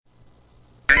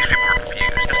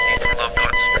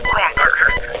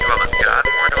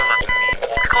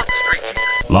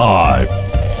Live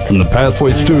from the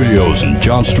Pathway Studios in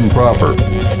Johnston proper.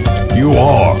 You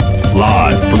are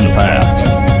live from the path.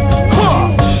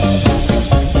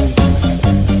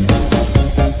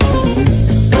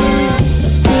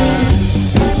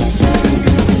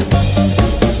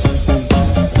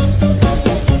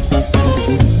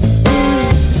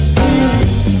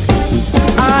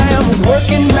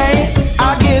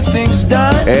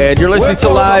 And you're listening to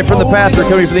Live from the Path. We're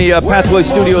coming from the Pathway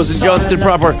Studios in Johnston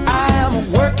proper.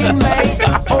 What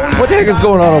the heck is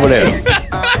going on over there?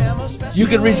 You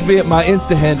can reach me at my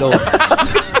Insta handle.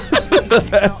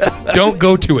 Don't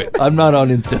go to it. I'm not on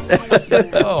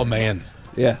Insta. Oh, man.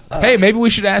 Yeah. Hey, maybe we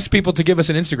should ask people to give us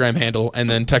an Instagram handle and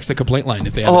then text the complaint line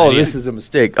if they have an Oh, idea. this is a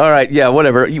mistake. All right, yeah,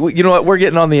 whatever. You know what? We're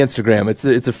getting on the Instagram.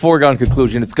 It's a foregone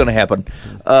conclusion. It's going to happen.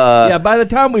 Yeah, by the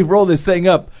time we roll this thing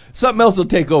up, something else will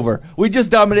take over. We just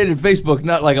dominated Facebook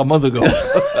not like a month ago.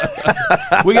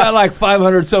 We got like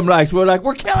 500 some likes. We're like,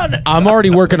 we're killing it. I'm already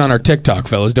working on our TikTok,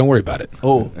 fellas. Don't worry about it.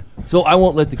 Oh, so I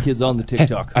won't let the kids on the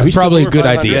TikTok. That's probably a good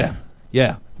idea.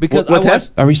 Yeah, because What's I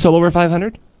watched, Are we still over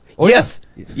 500? Oh, yes.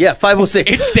 Yeah,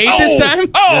 506. It stayed this time?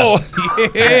 Oh,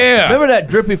 yeah. Remember that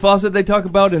drippy faucet they talk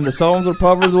about in the Psalms or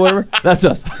Proverbs or whatever? That's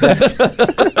us.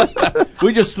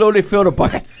 We just slowly filled a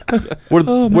bucket. We're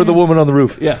the woman on the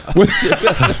roof. Yeah.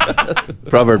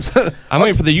 Proverbs. I'm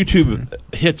waiting for the YouTube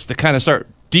hits to kind of start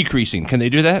decreasing. Can they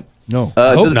do that? No.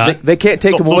 Hope not. They can't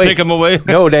take them They'll away. take them away?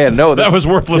 No, Dan, no. That was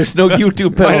worthless. There's no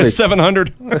YouTube penalty. Minus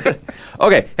 700.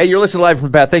 Okay, hey, you're listening live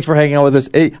from Pat. Thanks for hanging out with us.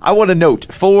 Hey, I want to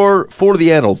note, for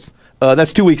the annals,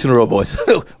 that's 2 weeks in a row, boys.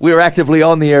 We are actively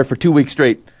on the air for 2 weeks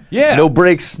straight. Yeah. No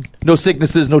breaks, no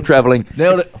sicknesses, no traveling.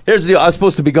 Nailed it. Here's the deal. I was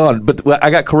supposed to be gone, but I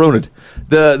got coroned.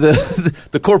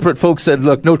 The corporate folks said,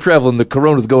 look, no traveling. The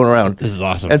corona's going around. This is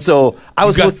awesome. And so I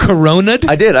was got coroned?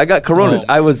 I did. I got coroned. Oh.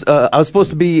 I was supposed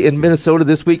to be in Minnesota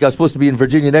this week. I was supposed to be in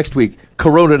Virginia next week.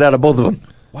 Coroned out of both of them.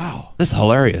 Wow. This is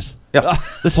hilarious. Yeah.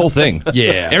 This whole thing.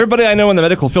 Yeah. Everybody I know in the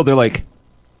medical field, they're like,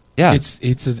 yeah. It's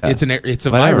a Whatever.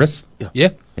 virus. Yeah.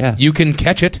 Yeah. You can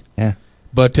catch it. Yeah.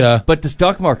 But But the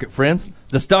stock market, friends,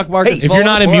 the stock market. if you're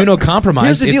not Here's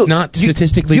immunocompromised, the deal. it's not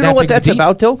statistically You know that what big that's a deal.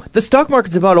 about, though? The stock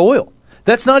market's about oil.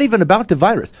 That's not even about the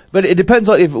virus. But it depends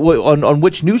on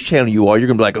which news channel you are. You're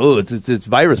going to be like, oh, it's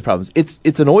virus problems.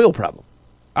 It's an oil problem.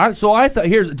 So I thought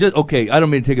here's just okay. I don't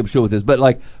mean to take up show with this, but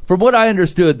like from what I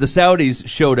understood, the Saudis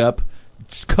showed up,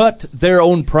 cut their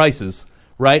own prices,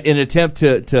 right, in an attempt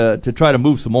to try to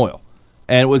move some oil,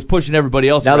 and it was pushing everybody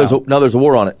else. Now around. there's a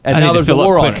war on it. And I now need to there's a fill up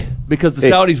war on quick. it because the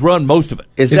Hey. Saudis run most of it.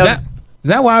 It's Is down,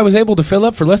 that why I was able to fill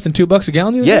up for less than $2 a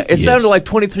gallon? the other yeah, day? it's down to like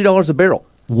 $23 a barrel.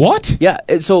 What? Yeah,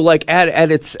 so like at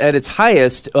its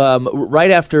highest,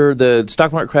 right after the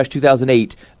stock market crash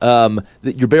 2008,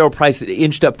 your barrel price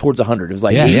inched up towards 100. It was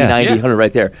like 80, 90, 100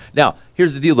 right there. Now,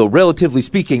 here's the deal though. Relatively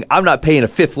speaking, I'm not paying a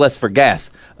fifth less for gas.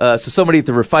 So somebody at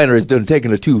the refinery is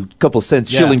taking a couple cents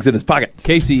shillings in his pocket.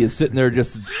 Casey is sitting there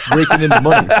just raking in the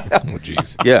money. Oh,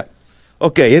 jeez. Yeah.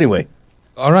 Okay. Anyway.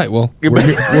 All right, well, Did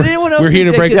anyone else we're here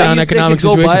think to break they could- down they economic could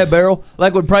go buy a situations. barrel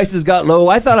like when prices got low.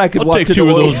 I thought I could walk take to two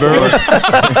the of oil those barrels.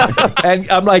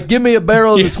 and I'm like, give me a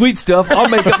barrel of the sweet stuff. I'll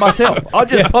make it myself. I'll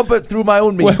just pump it through my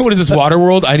own means. What is this, Water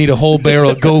World? I need a whole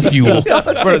barrel of Go Fuel.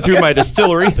 Run it through my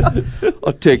distillery.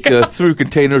 I'll take through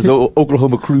containers of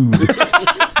Oklahoma crude.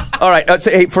 All right.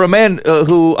 Hey, for a man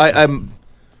who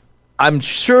I'm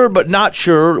sure but not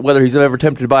sure whether he's ever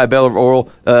attempted to buy a barrel of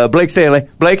oil, Blake Stanley.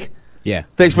 Blake. Yeah.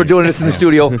 Thanks for joining us in the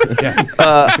studio.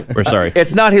 We're sorry.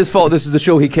 It's not his fault. This is the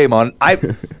show he came on.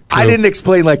 I didn't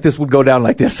explain like this would go down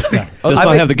like this. Does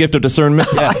not have the gift of discernment.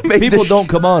 People don't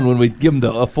come on when we give them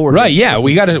the afford. Right, yeah,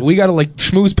 we gotta like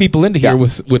schmooze people into here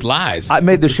with lies. I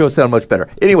made the show sound much better.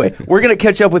 Anyway, we're going to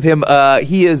catch up with him.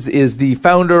 He is the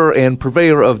founder and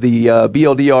purveyor of the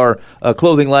BLDR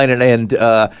clothing line. And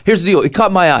here's the deal. It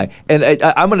caught my eye. And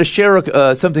I'm going to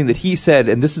share something that he said.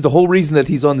 And this is the whole reason that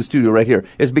he's on the studio right here,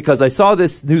 is because I saw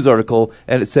this news article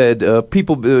and it said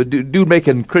people dude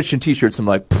making Christian T-shirts. I'm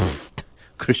like,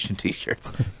 Christian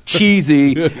T-shirts,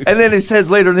 cheesy. And then it says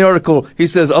later in the article, he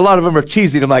says a lot of them are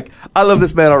cheesy. And I'm like, I love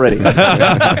this man already. He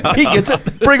gets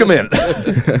it. Bring him in.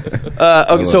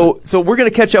 Okay, so we're going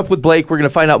to catch up with Blake. We're going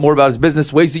to find out more about his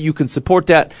business, ways that you can support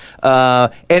that.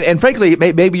 And frankly,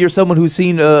 maybe you're someone who's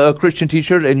seen a Christian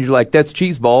T-shirt and you're like, that's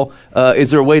cheeseball.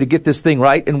 Is there a way to get this thing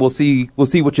right? And we'll see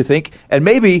what you think. And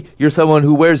maybe you're someone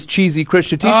who wears cheesy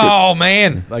Christian T-shirts. Oh,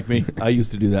 man. Like me. I used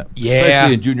to do that. Yeah.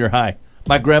 Especially in junior high.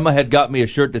 My grandma had got me a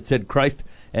shirt that said Christ,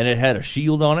 and it had a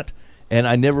shield on it. and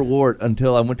I never wore it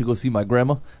until I went to go see my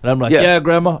grandma. And I'm like, Yeah. yeah,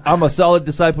 Grandma, I'm a solid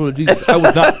disciple of Jesus. I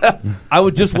was not. I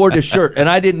would just wore this shirt, and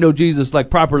I didn't know Jesus like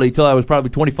properly until I was probably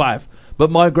 25. But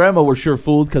my grandma was sure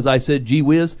fooled because I said "Gee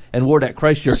whiz" and wore that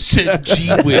Christ shirt. Said "Gee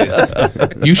whiz."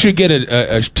 You should get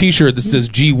a T-shirt that says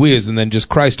 "Gee whiz" and then just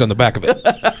Christ on the back of it.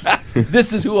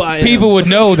 This is who I am. People would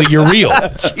know that you're real.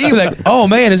 Like, oh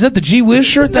man, is that the Gee whiz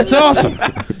shirt? That's awesome.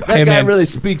 That guy really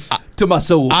speaks to my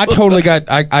soul. I totally got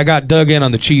dug in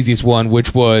on the cheesiest one,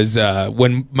 which was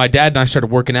when my dad and I started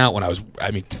working out when I was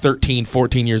 13,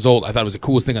 14 years old. I thought it was the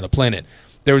coolest thing on the planet.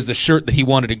 There was the shirt that he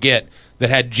wanted to get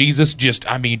that had Jesus just,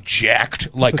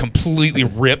 jacked, like completely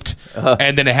ripped.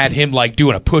 And then it had him like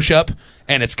doing a push-up,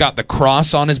 and it's got the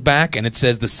cross on his back, and it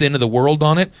says the sin of the world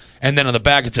on it. And then on the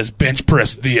back it says, bench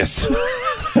press this.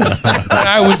 And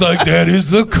I was like, that is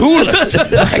the coolest.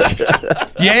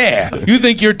 Like, yeah, you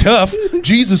think you're tough.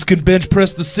 Jesus can bench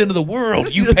press the sin of the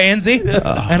world, you pansy.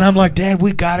 And I'm like, Dad,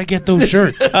 we got to get those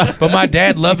shirts. But my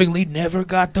dad lovingly never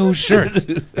got those shirts.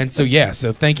 And so,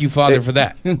 so thank you, Father, for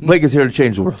that. Blake is here to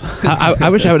change the world. I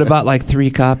wish I would have bought like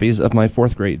 3 copies of my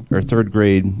 4th grade or 3rd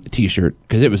grade T-shirt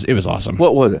because it was awesome.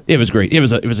 What was it? It was great. It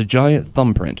was a giant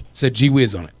thumbprint. Said Gee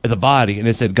whiz on it. At the body, and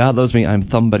it said, "God loves me. I'm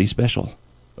Thumb Buddy Special."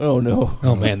 Oh no!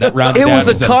 Oh man, that rounded It down was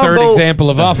a is the combo- third example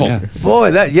of awful. Yeah.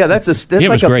 Boy, that's It like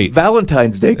was a great.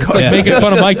 Valentine's Day card. Like making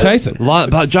fun of Mike Tyson.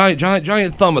 About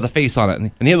giant thumb with a face on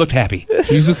it, and he looked happy.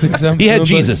 Jesus He had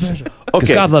Jesus. Because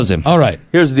Okay. God loves him. All right.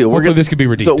 Here's the deal. Hopefully this could be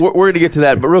redeemed. So we're going to get to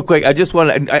that, but real quick, I just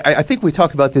want to. I think we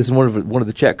talked about this in one of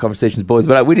the chat conversations, boys,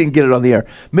 but we didn't get it on the air.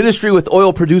 Ministry with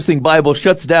oil producing Bible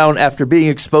shuts down after being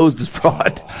exposed as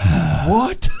fraud.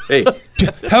 What? Hey,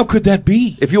 How could that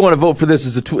be? if you want to vote for this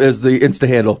as the Insta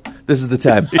handle, this is the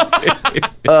time.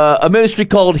 A ministry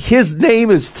called His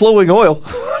Name is Flowing Oil.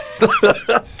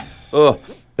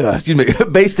 Excuse me,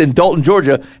 based in Dalton,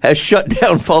 Georgia, has shut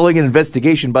down following an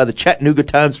investigation by the Chattanooga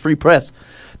Times Free Press.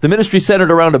 The ministry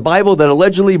centered around a Bible that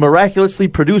allegedly miraculously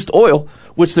produced oil,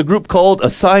 which the group called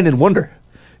a sign and wonder.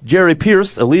 Jerry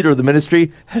Pierce, a leader of the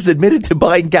ministry, has admitted to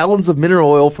buying gallons of mineral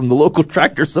oil from the local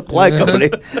tractor supply company,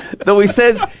 though he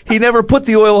says he never put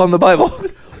the oil on the Bible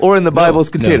or in the Bible's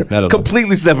container. not at all.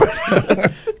 Completely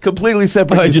separate. Completely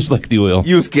separate. I just like the oil.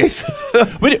 Use case.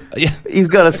 Yeah. He's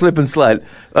got a slip and slide.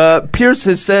 Pierce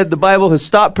has said the Bible has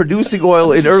stopped producing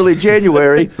oil in early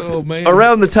January, Oh, man.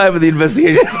 around the time of the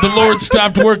investigation. The Lord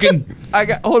stopped working.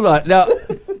 Hold on now.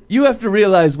 You have to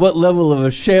realize what level of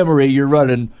a shammery you're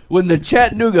running when the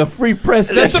Chattanooga Free Press.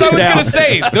 That's what I was down. going to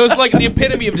say. Those like the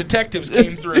epitome of detectives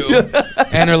came through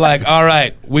and are like, all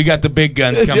right, we got the big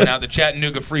guns coming out. The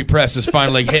Chattanooga Free Press is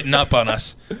finally hitting up on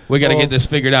us. We got to get this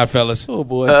figured out, fellas. Oh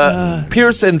boy!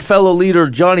 Pierce and fellow leader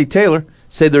Johnny Taylor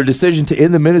say their decision to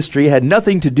end the ministry had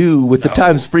nothing to do with the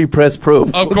Times Free Press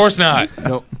probe. Of course not.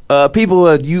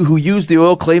 People who used the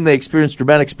oil claim they experienced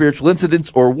dramatic spiritual incidents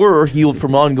or were healed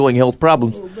from ongoing health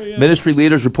problems. Ministry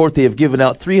leaders report they have given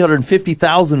out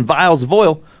 350,000 vials of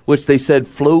oil, which they said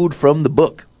flowed from the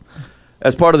book.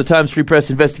 As part of the Times Free Press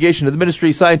investigation of the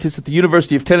ministry, scientists at the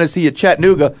University of Tennessee at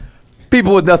Chattanooga,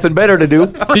 people with nothing better to do.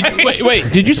 Wait.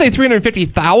 Did you say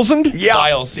 350,000? Yeah.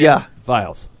 Vials, Yeah.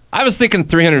 Files. I was thinking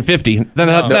 350. Then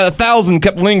 1,000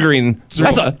 kept lingering.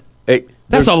 Hey,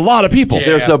 That's a lot of people. Yeah.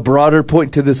 there's a broader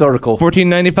point to this article.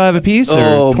 $14.95 a piece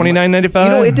or $29.95? You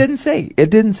know, it didn't say. It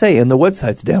didn't say, and the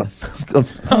website's down.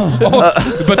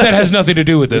 But that has nothing to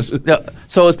do with this. No.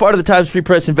 So, as part of the Times Free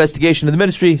Press investigation of the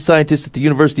ministry, scientists at the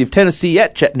University of Tennessee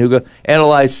at Chattanooga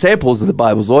analyzed samples of the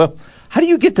Bible's oil. How do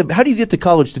you get to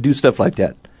college to do stuff like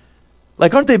that?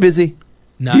 Like, aren't they busy?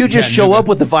 Not Do you just show Chattanooga. up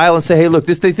with the vial and say, "Hey, look,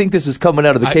 they think this is coming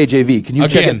out of the KJV. Can you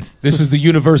check Again, it?" this is the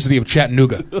University of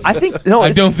Chattanooga. I think no.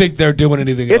 I don't think they're doing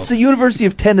anything It's else. the University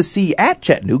of Tennessee at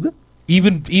Chattanooga.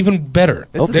 Even better.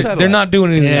 It's a They're satellite. not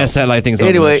doing anything Yeah, else. satellite things.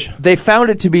 Anyway, they found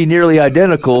it to be nearly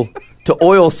identical to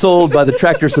oil sold by the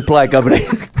Tractor Supply Company.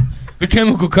 The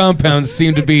chemical compounds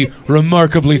seem to be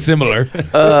remarkably similar.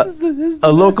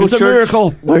 A local It's a church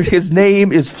miracle. where his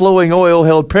name is Flowing Oil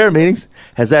held prayer meetings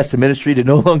has asked the ministry to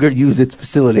no longer use its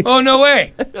facility. Oh, no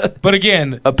way. But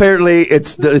again, Apparently,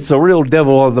 it's a real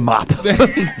devil on the mop.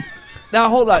 Now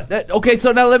hold on. Okay,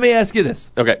 so now let me ask you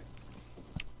this: Okay.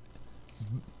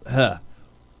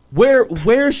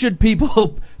 Where should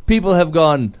people have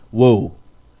gone? Whoa,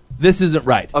 this isn't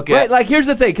right. Okay. Right? Like here's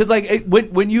the thing, because like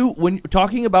when you're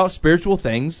talking about spiritual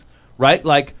things, right?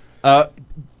 Like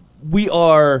we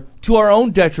are to our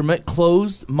own detriment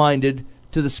closed-minded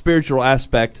to the spiritual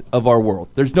aspect of our world.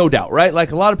 There's no doubt, right?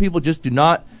 Like a lot of people just do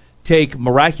not take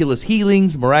miraculous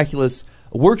healings, miraculous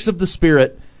works of the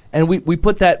Spirit, and we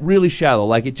put that really shallow.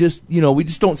 Like it just, we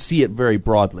just don't see it very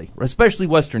broadly, especially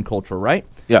Western culture, right?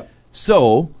 Yeah.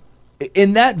 So,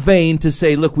 in that vein, to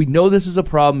say, look, we know this is a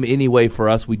problem anyway for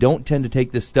us. We don't tend to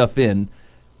take this stuff in.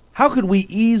 How could we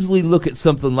easily look at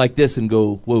something like this and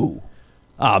go, whoa,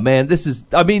 man, this is,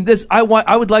 I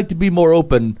would like to be more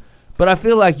open, but I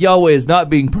feel like Yahweh is not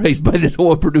being praised by this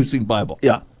oil-producing Bible.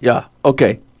 Yeah.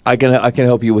 Okay. I can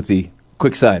help you with the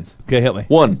quick signs. Okay, help me.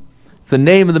 1, the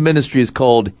name of the ministry is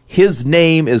called His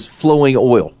Name is Flowing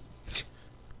Oil.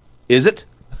 Is it?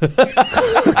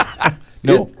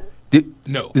 No.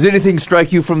 No. Does anything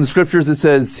strike you from the scriptures that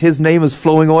says His name is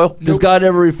flowing oil? Does God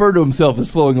ever refer to himself as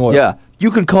flowing oil? Yeah.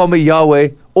 You can call me Yahweh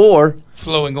or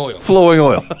Flowing oil. flowing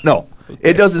oil. No,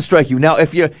 it doesn't strike you. Now,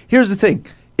 here's the thing.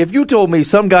 If you told me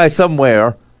some guy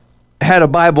somewhere had a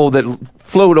Bible that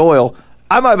flowed oil,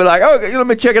 I might be like, okay, let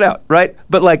me check it out, right?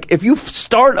 But like, if you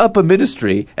start up a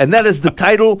ministry and that is the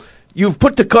title, you've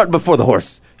put the cart before the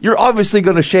horse. You're obviously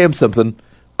going to sham something.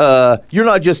 You're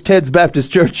not just Ted's Baptist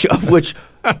Church, of which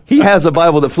he has a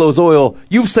Bible that flows oil.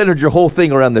 You've centered your whole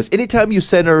thing around this. Anytime you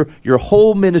center your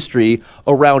whole ministry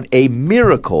around a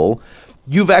miracle,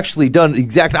 you've actually done the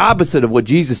exact opposite of what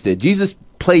Jesus did. Jesus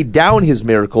played down his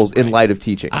miracles in light of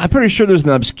teaching. I'm pretty sure there's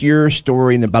an obscure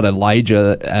story about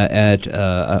Elijah at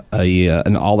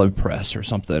an olive press or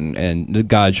something, and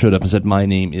God showed up and said, "My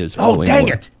name is." Oh, dang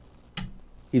it!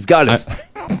 He's got us.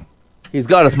 He's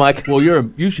got us, Mike. Well,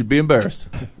 you should be embarrassed.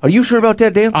 Are you sure about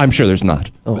that, Dan? I'm sure there's not.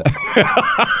 Oh.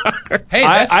 Hey,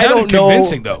 that I sounded don't know.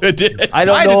 convincing, though. I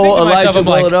don't know Elijah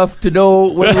well enough to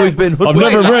know whether we've been I've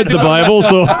never read the Bible,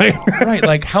 so Right,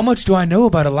 like, how much do I know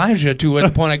about Elijah to at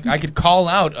the point I could call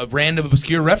out a random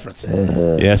obscure reference?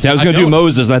 yes, I was I going to do don't.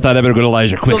 Moses, and I thought I better go to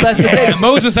Elijah quick. So that's the thing.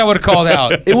 Moses I would have called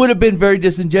out. It would have been very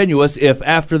disingenuous if,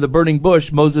 after the burning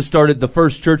bush, Moses started the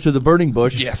first church of the burning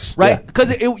bush. Yes. Right?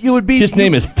 Because it would be... His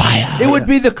name is Fire. It would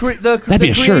be the be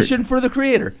a shirt. creation for the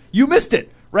creator. You missed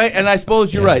it, right? And I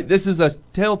suppose you're right. This is a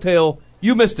telltale.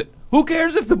 You missed it. Who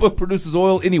cares if the book produces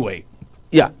oil anyway?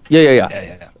 Yeah.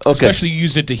 Okay. Especially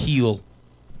used it to heal.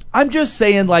 I'm just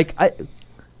saying, like,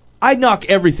 I knock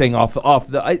everything off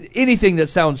anything that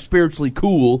sounds spiritually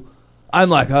cool. I'm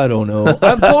like, I don't know.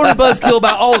 I'm totally buzzkill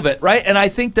about all of it, right? And I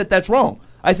think that that's wrong.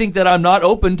 I think that I'm not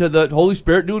open to the Holy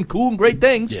Spirit doing cool and great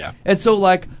things. Yeah. And so,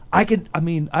 like, I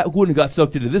wouldn't have got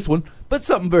sucked into this one, but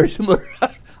something very similar.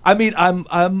 I'm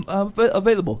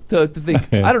available to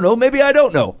think. I don't know. Maybe I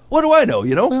don't know. What do I know?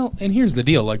 You know? Well, and here's the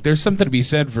deal. Like, there's something to be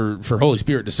said for Holy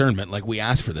Spirit discernment. Like, we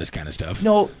ask for this kind of stuff.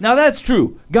 No. Now that's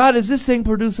true. God, is this thing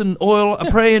producing oil? I'm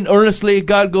praying earnestly.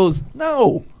 God goes,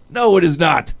 no, it is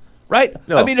not. Right?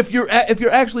 No. I mean, if you're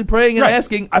actually praying and Right.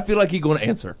 asking, I feel like He's going to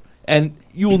answer, and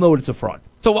you will know it's a fraud.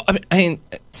 So, I mean,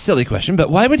 silly question,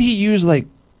 but why would he use, like,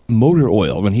 motor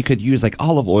oil when he could use, like,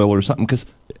 olive oil or something? Because,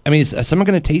 I mean, is someone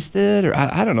going to taste it? Or,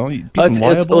 I don't know. Use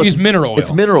mineral oil.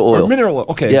 It's mineral oil. Or mineral oil.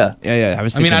 Okay. Yeah. Yeah.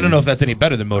 I mean, I don't know if that's any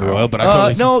better than motor oil, but I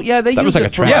totally... No, yeah, they That use was like it a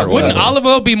for tractor Yeah, oil. wouldn't olive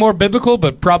oil be more biblical,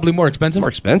 but probably more expensive? more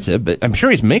expensive, but I'm sure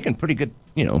he's making pretty good,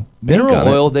 bank mineral on it.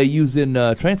 oil they use in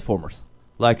transformers,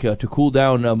 like to cool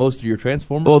down most of your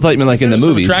transformers. Well, I thought you meant like in the There's a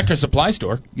movies. Tractor Supply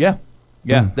store.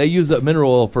 Yeah, they use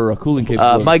mineral oil for cooling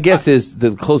capabilities. My guess is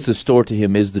the closest store to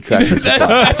him is the Tractor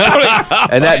Supply,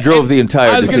 and that drove the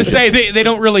entire I was going to decision. say, they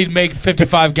don't really make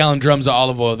 55-gallon drums of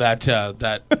olive oil that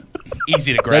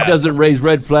easy to grab. that doesn't raise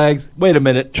red flags. Wait a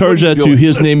minute. Charge Where are that you to going?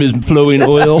 his name is Flowing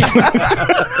Oil.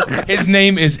 His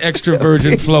name is Extra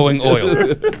Virgin Flowing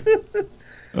Oil.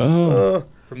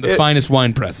 From the finest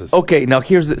wine presses. Okay, now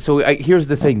here's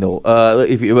the thing though.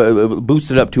 If you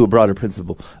boost it up to a broader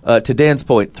principle, to Dan's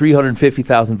point,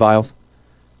 350,000 vials,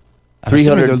 I'm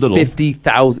assuming they're little.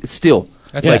 350,000. Still,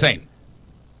 That's like, insane.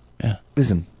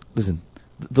 listen.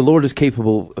 The Lord is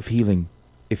capable of healing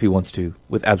if He wants to,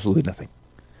 with absolutely nothing.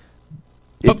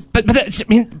 It's- But that's, I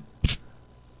mean,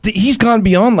 he's gone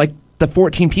beyond like the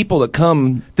 14 people that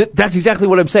come. That's exactly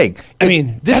what I'm saying. I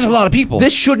mean, that's a lot of people.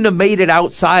 This shouldn't have made it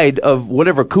outside of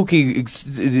whatever kooky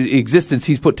existence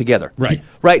he's put together. Right.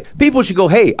 Right. People should go,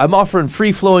 hey, I'm offering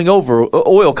free flowing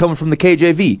oil coming from the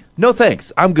KJV. No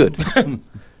thanks. I'm good.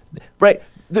 Right.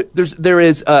 There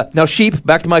is now sheep.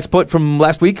 Back to Mike's point from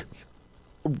last week.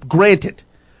 Granted,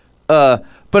 but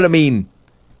I mean,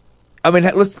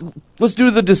 let's do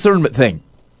the discernment thing.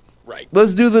 Right.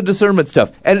 Let's do the discernment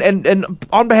stuff, and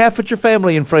on behalf of your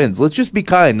family and friends, let's just be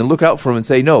kind and look out for them and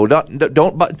say no.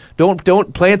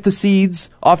 Don't plant the seeds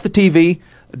off the TV.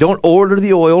 Don't order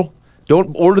the oil.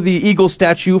 Don't order the eagle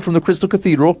statue from the Crystal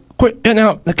Cathedral.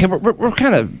 Now, okay, we're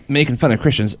kind of making fun of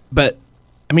Christians, but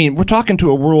I mean, we're talking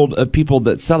to a world of people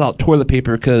that sell out toilet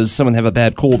paper because someone have a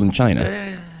bad cold in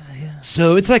China.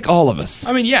 So it's like all of us.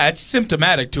 I mean, yeah, it's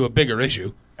symptomatic to a bigger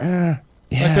issue.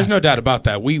 Like, there's no doubt about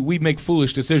that. We make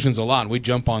foolish decisions a lot, and we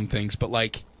jump on things, but,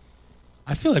 like,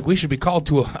 I feel like we should be called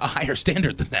to a higher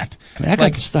standard than that. I mean, I got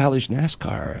like the stylish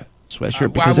NASCAR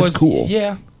sweatshirt because it's cool.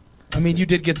 Yeah. I mean, you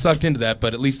did get sucked into that,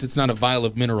 but at least it's not a vial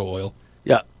of mineral oil.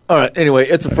 Yeah. All right. Anyway,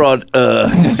 it's a fraud.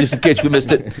 Just in case we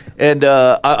missed it, and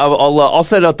I'll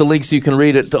send out the link so you can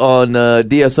read it on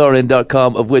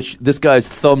dsrn.com. Of which this guy's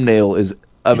thumbnail is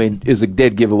a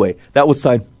dead giveaway. That was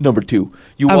sign number 2.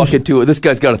 You walk into it. This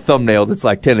guy's got a thumbnail that's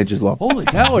like 10 inches long. Holy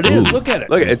cow! It is. Look at it.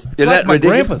 Look at it. It's like that my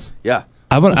ridiculous? grandpa's. Yeah.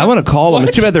 I want to call them. What?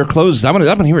 It's too bad they're closed. I want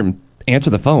to hear him answer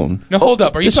the phone. No, hold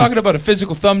up. Are you talking about a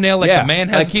physical thumbnail like the man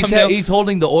has like a thumbnail? he's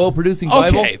holding the oil-producing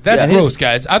Bible. Okay, that's Yeah, gross,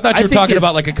 guys. I thought you were think talking his-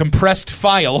 about like a compressed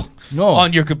file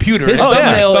on your computer. His It's not a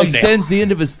thumbnail thumbnail. extends the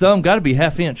end of his thumb. Got to be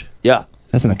half inch. Yeah.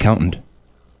 That's an accountant.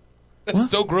 That's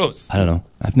so gross. I don't know.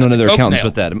 I've known That's a other coke accountants nail.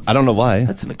 with that. I don't know why.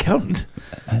 That's an accountant.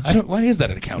 Why is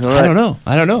that an account? I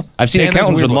don't know. I've seen Dan has a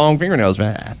accountants weird with look. long fingernails.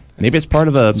 But maybe it's part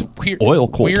of a oil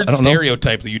cult. Weird I don't know.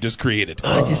 stereotaip that you just created.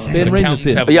 Ben, ring this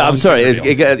in. Yeah, I'm sorry.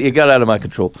 It got out of my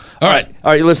control. All right.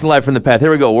 All right. You listen live from the path.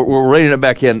 Here we go. We're reining it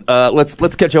back in.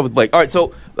 Let's catch up with Blake. All right.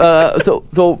 So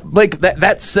Blake,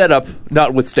 that setup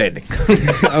notwithstanding.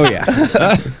 Oh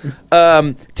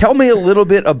yeah. Tell me a little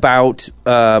bit about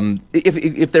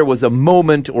if there was a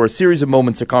moment or a series of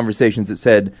moments or conversations that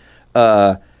said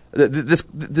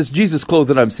this Jesus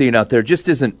clothing I'm seeing out there just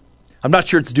isn't. I'm not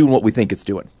sure it's doing what we think it's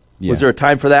doing. Yeah. Was there a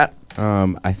time for that?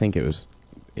 I think it was.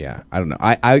 Yeah, I don't know.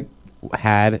 I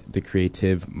had the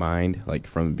creative mind like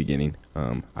from the beginning.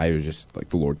 I was just like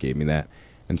the Lord gave me that,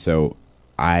 and so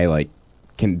I like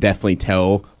can definitely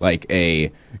tell like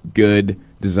a good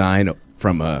design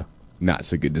from a not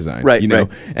so good design, right? You know,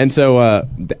 right. And so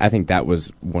I think that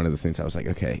was one of the things I was like,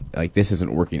 okay, like this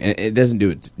isn't working, and it doesn't do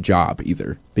its job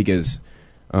either because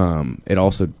it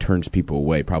also turns people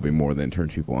away probably more than it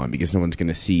turns people on because no one's going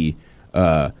to see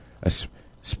a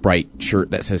Sprite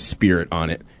shirt that says Spirit on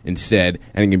it instead,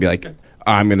 and going to be like,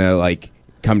 I'm going to like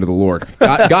come to the Lord.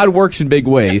 God works in big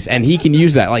ways, and He can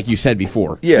use that, like you said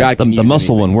before. Yeah, God can The use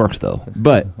muscle anything. one works though.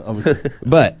 But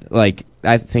like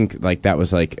I think like that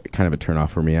was like kind of a turnoff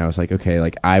for me. I was like, okay,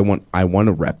 like I want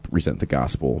to represent the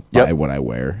gospel by what I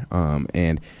wear,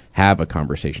 and have a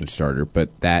conversation starter.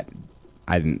 But that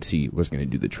I didn't see was going to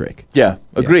do the trick. Yeah,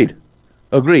 agreed.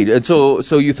 Agreed. And so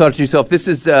you thought to yourself, this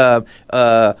is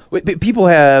people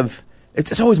have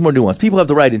it's always more nuanced. People have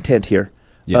the right intent here,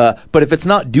 but if it's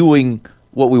not doing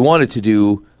what we want it to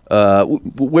do,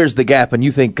 where's the gap? And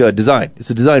you think design? It's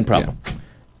a design problem.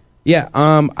 Yeah,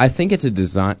 I think it's a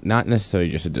design, not necessarily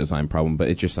just a design problem, but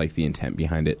it's just like the intent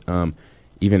behind it.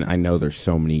 Even I know there's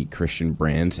so many Christian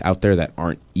brands out there that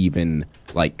aren't even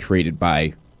like created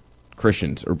by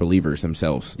Christians or believers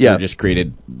themselves. Yeah. They're just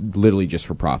created literally just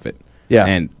for profit. Yeah.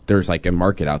 And there's like a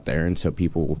market out there, and so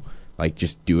people like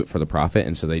just do it for the profit,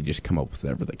 and so they just come up with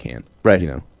whatever they can. Right. You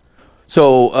know.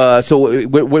 So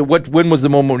when was the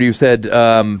moment where you said,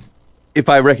 if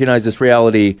I recognize this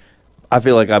reality, I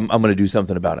feel like I'm going to do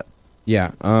something about it?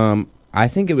 Yeah. I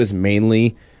think it was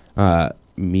mainly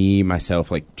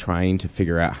myself, like trying to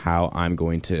figure out how I'm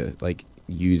going to like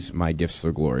use my gifts for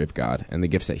the glory of God and the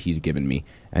gifts that He's given me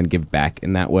and give back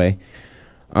in that way.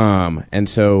 And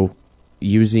so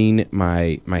using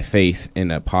my faith in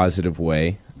a positive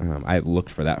way, I looked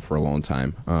for that for a long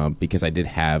time because I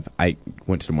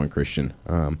went to Des Moines Christian.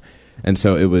 And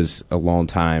so it was a long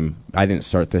time. I didn't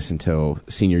start this until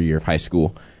senior year of high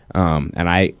school. And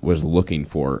I was looking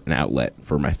for an outlet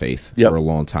for my faith for a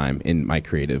long time in my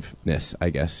creativeness, I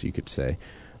guess you could say.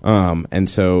 And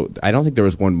so I don't think there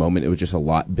was one moment. It was just a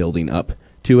lot building up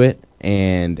to it.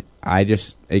 And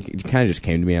it kind of just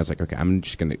came to me. I was like, okay, I'm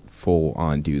just going to full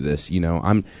on do this. You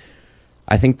know,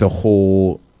 I think the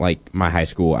whole, like my high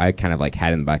school, I kind of like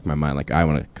had in the back of my mind, like I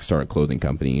want to start a clothing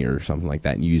company or something like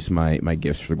that and use my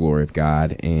gifts for the glory of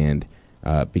God. And,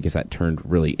 because that turned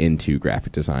really into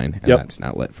graphic design, and that's an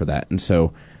outlet for that. And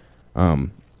so,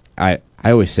 I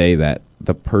always say that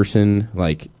the person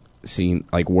like seeing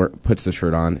like puts the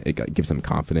shirt on, it gives them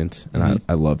confidence, and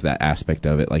I love that aspect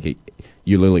of it. Like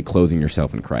you're literally clothing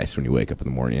yourself in Christ when you wake up in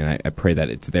the morning, and I pray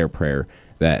that it's their prayer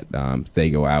that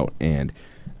they go out and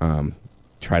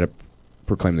try to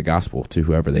proclaim the gospel to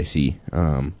whoever they see.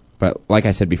 But like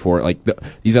I said before, like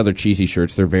these other cheesy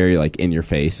shirts, they're very like in your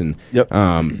face, and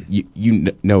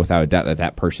you know without a doubt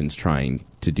that person's trying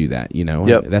to do that. You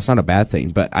know, that's not a bad thing.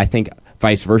 But I think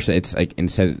vice versa, it's like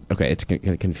instead, okay, it's going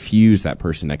to confuse that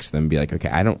person next to them. And be like, okay,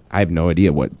 I have no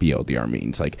idea what BLDR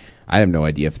means. Like I have no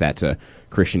idea if that's a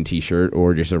Christian T-shirt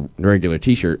or just a regular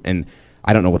T-shirt, and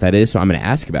I don't know what that is, so I'm going to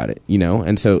ask about it. You know,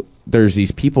 and so there's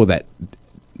these people that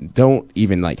don't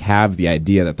even like have the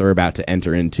idea that they're about to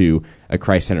enter into a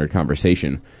Christ-centered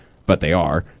conversation, but they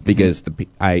are, because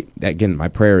my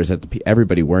prayer is that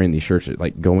everybody wearing these shirts are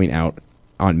like going out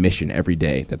on mission every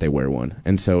day that they wear one,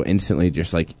 and so instantly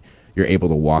just like you're able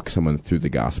to walk someone through the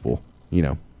gospel, you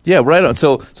know. Yeah, right on.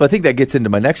 So I think that gets into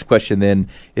my next question then,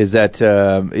 is that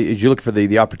as you look for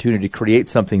the opportunity to create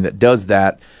something that does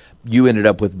that, you ended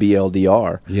up with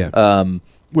BLDR. Yeah.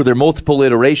 Were there multiple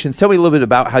iterations? Tell me a little bit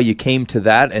about how you came to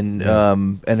that and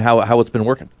how it's been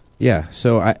working. Yeah,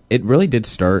 so it really did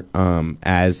start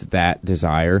as that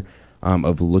desire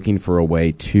of looking for a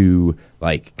way to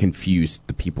like confuse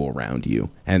the people around you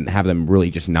and have them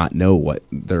really just not know what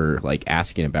they're like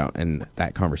asking about, and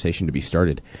that conversation to be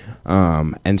started.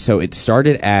 And so it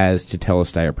started as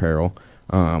BLDR Apparel,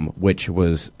 which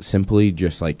was simply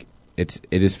just like it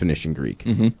is finished in Greek.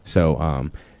 Mm-hmm. So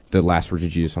the last words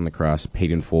of Jesus on the cross,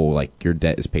 paid in full, like your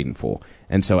debt is paid in full.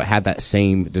 And so it had that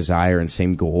same desire and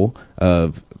same goal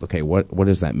of, okay, what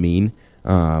does that mean?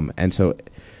 And so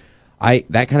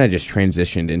that kind of just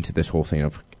transitioned into this whole thing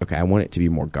of, okay, I want it to be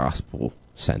more gospel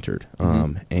centered.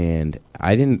 And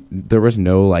there was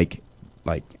no like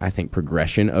I think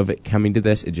progression of it coming to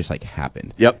this. It just like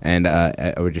happened. Yep. And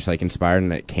I was just like inspired,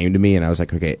 and it came to me, and I was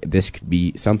like, okay, this could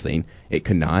be something. It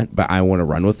could not, but I want to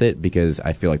run with it because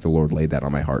I feel like the Lord laid that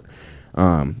on my heart.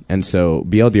 And so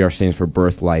BLDR stands for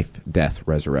birth, life, death,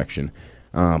 resurrection.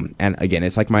 And again,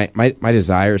 it's like my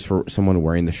desire is for someone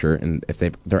wearing the shirt, and if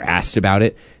they're asked about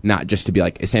it, not just to be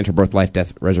like, it stands for birth, life,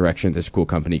 death, resurrection, this cool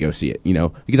company, go see it, you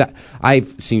know, because I've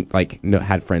seen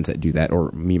had friends that do that,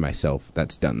 or me myself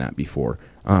that's done that before.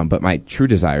 But my true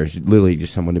desire is literally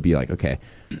just someone to be like, okay,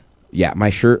 yeah, my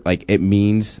shirt, like it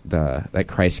means that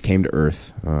Christ came to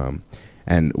earth,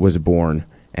 and was born,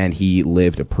 and he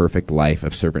lived a perfect life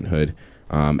of servanthood,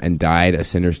 and died a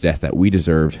sinner's death that we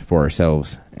deserved for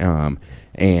ourselves,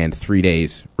 and 3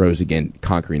 days rose again,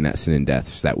 conquering that sin and death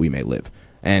so that we may live.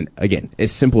 And again, as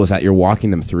simple as that, you're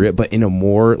walking them through it, but in a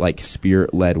more like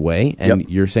spirit-led way. And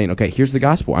you're saying, okay, here's the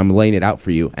gospel. I'm laying it out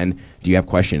for you. And do you have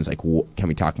questions? Like, can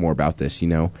we talk more about this, you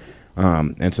know?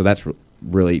 And so that's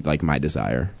really like my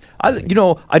desire. I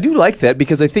do like that,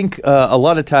 because I think a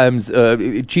lot of times,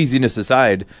 cheesiness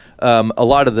aside, a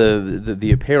lot of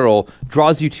the apparel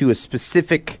draws you to a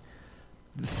specific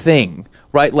thing,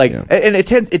 right? Like, and it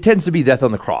tends to be death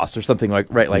on the cross or something like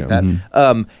that.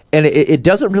 And it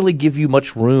doesn't really give you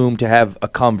much room to have a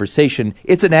conversation.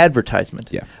 It's an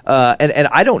advertisement. Yeah. And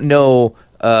I don't know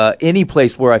any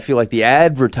place where I feel like the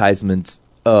advertisements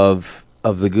of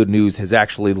the good news has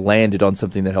actually landed on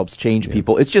something that helps change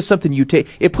people. It's just something you take.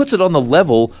 It puts it on the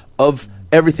level of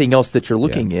everything else that you're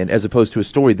looking in, as opposed to a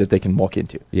story that they can walk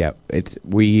into. Yeah,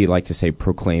 we like to say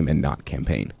proclaim and not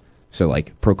campaign. So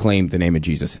like proclaim the name of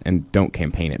Jesus and don't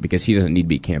campaign it, because he doesn't need to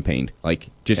be campaigned. Like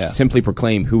just simply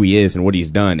proclaim who he is and what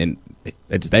he's done, and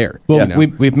it's there. Well, you know?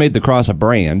 we've made the cross a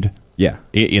brand. Yeah.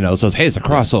 You know, so it's, hey, it's a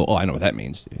cross. So I know what that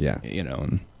means. Yeah. You know,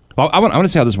 and, well, I want to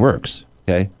see how this works.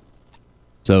 Okay.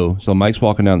 So Mike's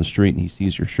walking down the street and he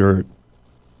sees your shirt.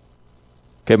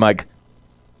 Okay, Mike.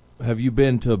 Have you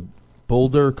been to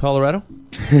Boulder, Colorado?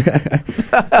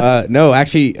 No,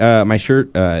 actually, my shirt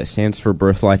stands for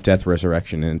birth, life, death,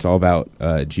 resurrection, and it's all about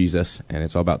Jesus, and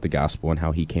it's all about the gospel and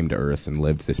how he came to earth and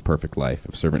lived this perfect life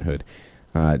of servanthood,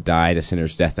 died a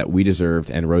sinner's death that we deserved,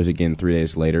 and rose again 3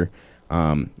 days later.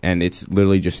 And it's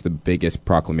literally just the biggest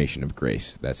proclamation of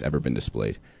grace that's ever been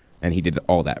displayed, and he did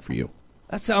all that for you.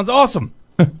 That sounds awesome.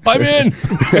 I'm in.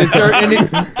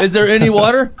 Is there any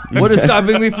water? What is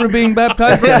stopping me from being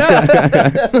baptized right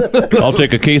now? I'll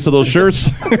take a case of those shirts.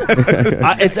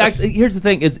 It's actually, here's the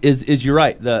thing: is you're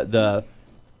right. The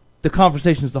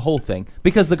conversation is the whole thing,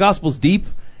 because the gospel's deep,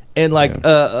 and like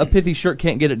a pithy shirt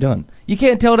can't get it done. You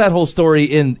can't tell that whole story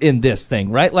in this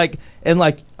thing, right? Like, and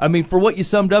like, I mean, for what you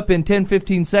summed up in 10,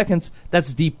 15 seconds,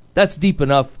 that's deep. That's deep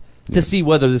enough to see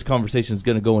whether this conversation is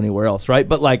going to go anywhere else, right?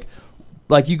 But like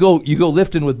you go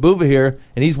lifting with Buva here,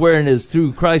 and he's wearing his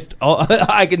through Christ,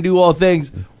 I can do all things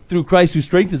through Christ who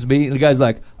strengthens me. And the guy's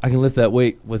like, I can lift that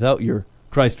weight without your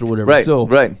Christ or whatever. Right, so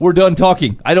right. We're done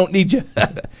talking. I don't need you.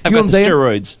 I've got the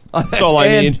steroids. That's all I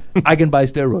need. I can buy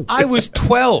steroids. I was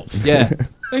 12. Yeah.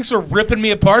 Thanks for ripping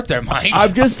me apart there, Mike.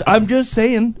 I'm just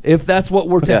saying, if that's what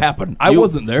were to happen. I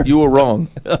wasn't there. You were wrong.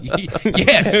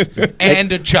 Yes, and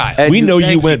a child. And We know you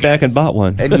Thank went you, back guys. and bought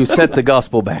one. And you set the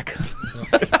gospel back.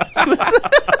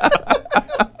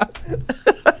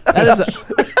 That is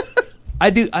I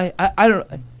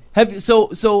don't have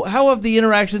so how have the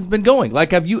interactions been going?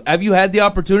 Like, have you had the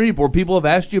opportunity where people have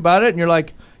asked you about it and you're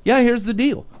like, yeah, here's the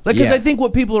deal? Like, because I think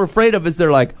what people are afraid of is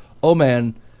they're like, oh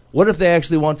man, what if they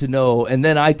actually want to know? And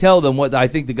then I tell them what I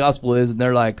think the gospel is, and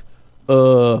they're like,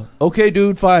 okay,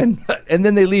 dude, fine. And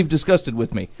then they leave disgusted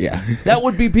with me. Yeah. That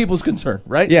would be people's concern,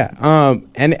 right? Yeah.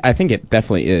 And I think it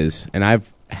definitely is. And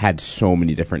I've had so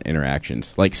many different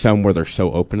interactions, like some where they're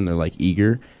so open and they're like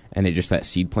eager and they just that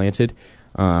seed planted.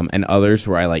 And others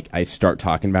where I start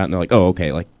talking about it and they're like, oh,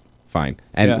 okay, like fine.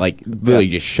 And like literally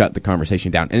just shut the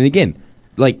conversation down. And again,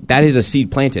 like that is a seed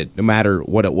planted no matter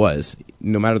what it was,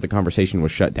 no matter if the conversation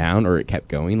was shut down or it kept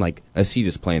going, like a seed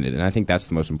is planted. And I think that's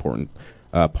the most important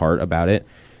part about it.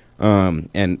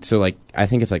 And so like, I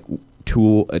think it's like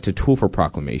it's a tool for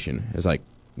proclamation is like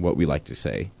what we like to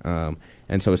say.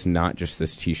 And so it's not just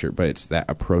this t-shirt, but it's that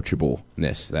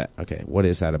approachableness that, okay, what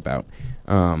is that about?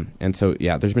 And so,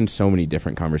 yeah, there's been so many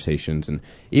different conversations and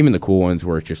even the cool ones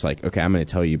where it's just like, okay, I'm going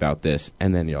to tell you about this.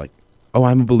 And then you're like, oh,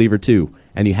 I'm a believer too.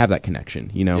 And you have that connection,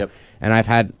 you know? Yep. And I've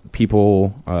had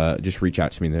people just reach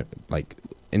out to me that like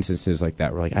instances like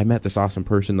that where like, I met this awesome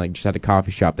person, like just at a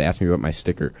coffee shop. They asked me about my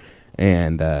sticker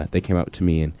and they came up to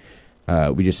me and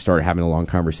we just started having a long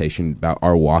conversation about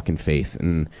our walk in faith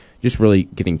and just really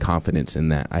getting confidence in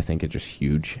that. I think it's just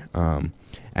huge.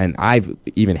 And I've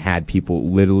even had people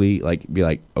literally like be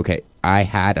like, okay, I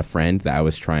had a friend that I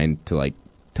was trying to like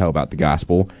tell about the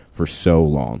gospel for so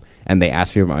long. And they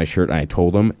asked me about my shirt and I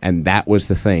told them. And that was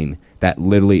the thing that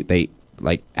literally they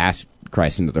like asked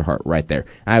Christ into their heart right there.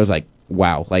 And I was like,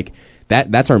 wow, like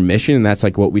that's our mission and that's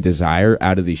like what we desire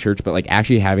out of these shirts, but like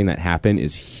actually having that happen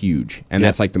is huge. And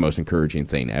that's like the most encouraging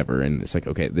thing ever. And it's like,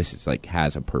 okay, this is like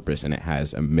has a purpose and it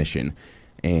has a mission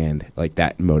and like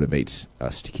that motivates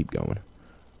us to keep going.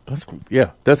 That's cool.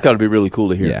 Yeah, that's got to be really cool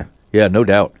to hear. Yeah, no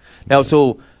doubt. Now,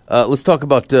 so let's talk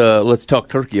about let's talk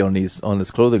turkey on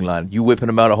this clothing line. You whipping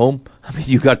them out of home? I mean,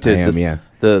 you got to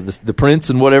the prints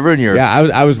and whatever, and you're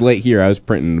I was late here. I was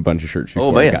printing a bunch of shirts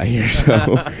before I got here.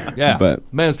 So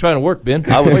but man's trying to work, Ben.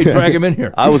 I was drag him in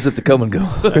here. I was at the come and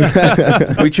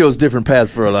go. We chose different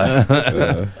paths for our life.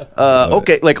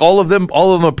 Okay, like all of them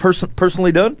are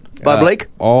personally done by Blake.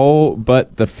 All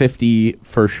but the 50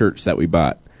 first shirts that we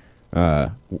bought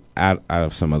out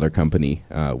of some other company.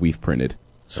 We've printed.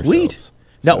 Sweet. Ourselves.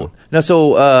 Now,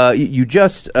 so you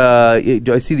just I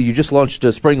see that you just launched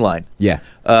a spring line. Yeah.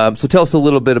 So tell us a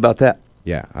little bit about that.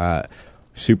 Yeah.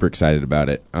 Super excited about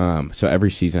it. So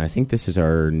every season, I think this is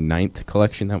our 9th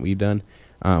collection that we've done.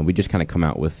 We just kind of come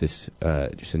out with this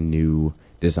just a new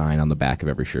design on the back of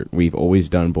every shirt. We've always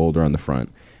done Boulder on the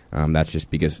front. That's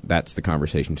just because that's the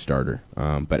conversation starter.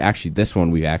 But actually, this one,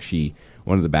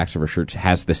 one of the backs of our shirts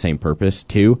has the same purpose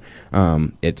too.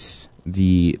 It's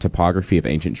the topography of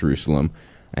ancient Jerusalem,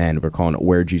 and we're calling it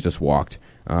Where Jesus Walked,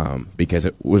 because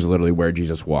it was literally where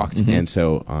Jesus walked. Mm-hmm. And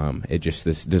so it just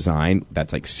this design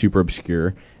that's like super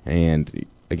obscure, and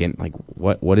again, like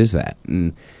what is that?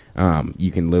 And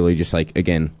you can literally just like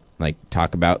again like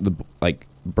talk about the like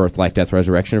birth, life, death,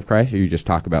 resurrection of Christ, or you just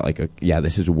talk about like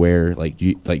this is where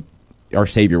like our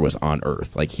Savior was on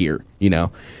earth, like here, you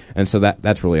know. And so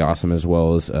that's really awesome, as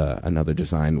well as another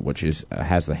design which is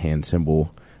has the hand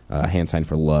symbol. Hand sign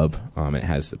for love. It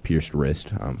has the pierced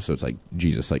wrist, so it's like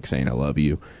Jesus like saying I love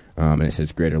you, and it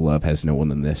says greater love has no one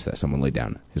than this, that someone laid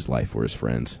down his life for his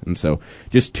friends. And so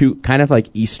just two kind of like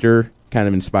Easter kind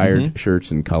of inspired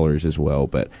shirts and colors as well,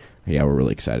 but yeah, we're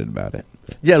really excited about it.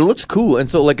 Yeah, it looks cool. And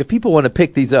so like if people want to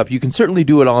pick these up, you can certainly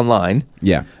do it online.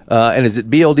 Yeah. And is it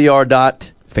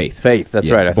BLDR Faith? That's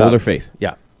right. Boulder Faith.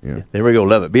 Yeah. There we go.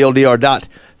 Love it.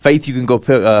 BLDR.faith. You can go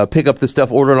pick up the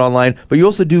stuff, order it online. But you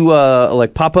also do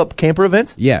like pop-up camper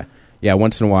events? Yeah.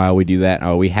 Once in a while we do that.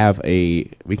 We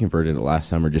converted it last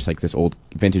summer, just like this old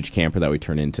vintage camper that we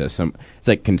turn into it's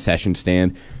like concession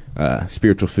stand,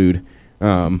 spiritual food.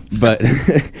 But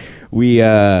we've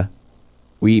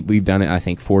done it, I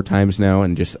think, 4 times now,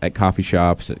 and just at coffee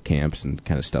shops, at camps, and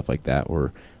kind of stuff like that,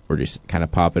 where we're just kind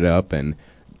of pop it up. And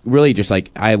really just like,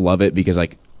 I love it because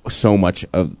like so much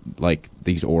of like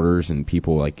these orders and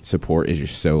people like support is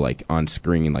just so like on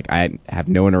screen. Like I have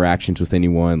no interactions with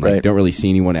anyone, like don't really see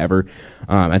anyone ever.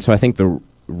 And so I think the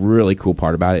really cool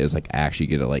part about it is like I actually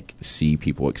get to like see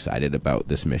people excited about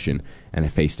this mission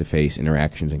and face-to-face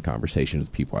interactions and conversations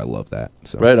with people. I love that.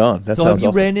 So right on. That so sounds have you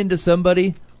awesome. ran into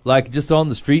somebody like just on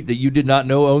the street that you did not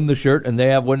know owned the shirt, and they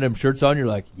have one of them shirts on? You're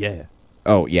like, yeah.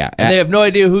 Oh yeah. And they have no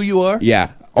idea who you are?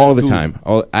 Yeah. All the time.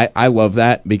 I love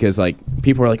that because like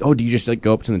people are like, oh, do you just like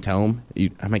go up to them and tell them?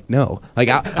 I'm like, no. Like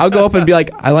I'll go up and be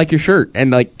like, I like your shirt,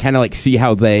 and like kind of like see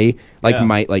how they like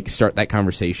might like start that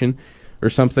conversation or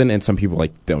something. And some people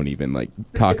like don't even like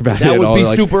talk about it at all. That would be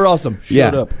like, super awesome.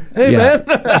 Shut up. Hey man,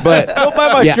 but don't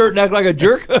buy my shirt and act like a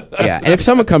jerk. Yeah, and if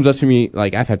someone comes up to me,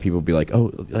 like I've had people be like,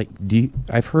 oh, like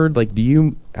I've heard like do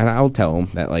you, and I'll tell them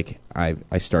that like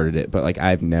I started it, but like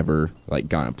I've never like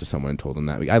gone up to someone and told them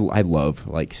that. Like, I love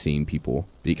like seeing people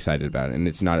be excited about it, and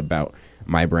it's not about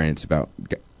my brand; it's about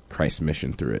Christ's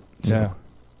mission through it. So,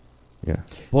 yeah.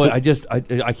 Boy, I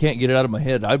can't get it out of my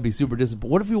head. I'd be super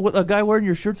disappointed. What if a guy wearing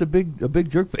your shirt's a big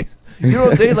jerk face? You know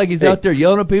what I'm saying? Like he's out there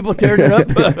yelling at people, tearing it up.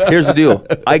 Here's the deal.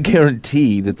 I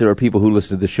guarantee that there are people who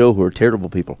listen to the show who are terrible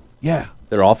people. Yeah.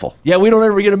 They're awful. Yeah, we don't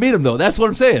ever get to meet them, though. That's what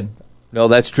I'm saying. No,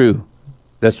 that's true.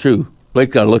 That's true.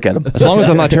 Blake's got to look at them. As long as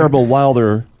I'm not terrible while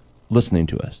they're listening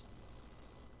to us.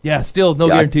 Yeah, still no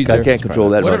guarantees I there. can't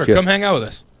control that Whatever, much. Yeah. come hang out with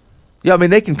us. Yeah, I mean,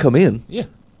 they can come in. Yeah.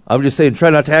 I'm just saying, try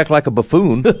not to act like a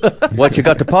buffoon. What you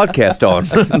got the podcast on,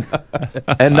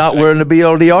 and not wearing the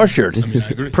BLDR shirt. I mean, I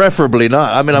agree. Preferably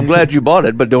not. I mean, I'm glad you bought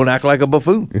it, but don't act like a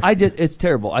buffoon. It's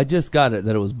terrible. I just got it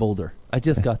that it was Boulder. I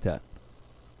just got that.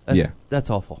 That's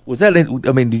awful. Was that?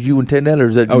 I mean, did you intend that, or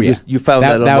is that? You found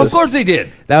That that? was- Of course they did.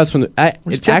 That was from the. It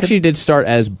checking. actually did start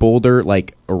as Boulder,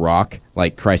 like a rock,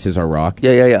 like Christ is our rock.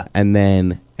 Yeah. And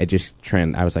then it just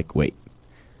I was like, wait,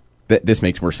 this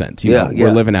makes more sense. You Yeah, know, yeah.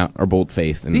 we're living out our bold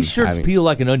faith. And These shirts having- peel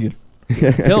like an onion.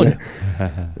 I'm telling you.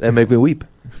 That make me weep.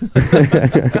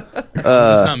 It's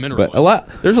not mineral. But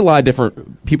there's a lot of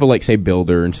different people like say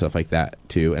builder and stuff like that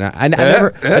too. And I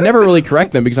never really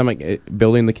correct them because I'm like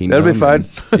building the kingdom. That'll be fine.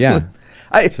 Yeah.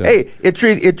 Hey, it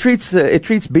treats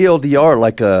BLDR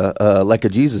like a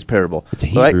Jesus parable. It's a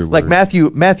Hebrew Like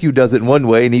word. Matthew does it in one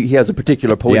way, and he has a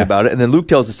particular point Yeah. about it, and then Luke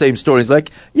tells the same story. He's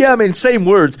like, yeah, I mean, same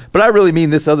words, but I really mean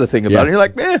this other thing about Yeah. it. And you're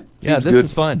like, Yeah, seems this good.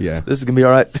 is fine. Yeah. This is gonna be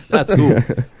all right. That's cool.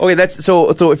 Okay, that's so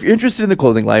if you're interested in the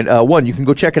clothing line, one, you can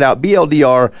go check it out,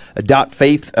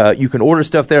 BLDR.faith. You can order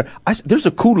stuff there. There's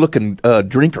a cool looking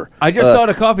drinker. I just saw it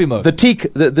a coffee mug. The teak.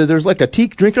 There's like a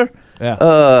teak drinker.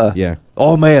 Yeah. Yeah.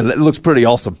 Oh man, that looks pretty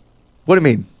awesome. What do you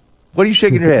mean? What are you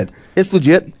shaking your head? It's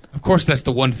legit. Of course, that's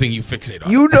the one thing you fixate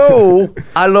on. You know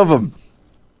I love them.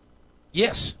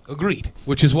 Yes, agreed.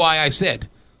 Which is why I said,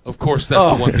 of course,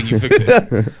 that's the one thing you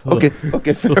fixate on.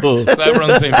 Okay, fair. Glad we're on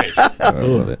the same page.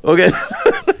 Okay.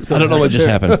 I don't know what just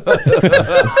happened.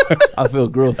 I feel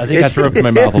gross. I think I threw up in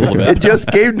my mouth a little bit. It just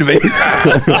came to me.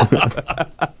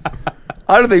 I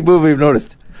don't think Boo even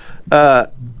noticed. I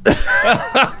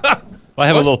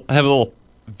have a little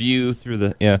view through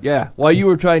the Yeah, while you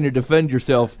were trying to defend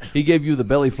yourself, he gave you the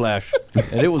belly flash,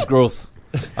 and it was gross.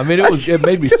 I mean, it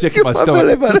made me sick in my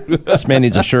stomach. This man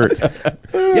needs a shirt.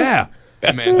 Yeah.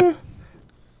 Man.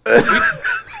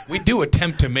 We do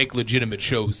attempt to make legitimate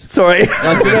shows. Sorry.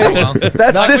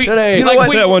 That's Not this. today. You know Like what?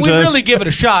 we That one time. really give it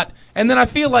a shot, and then I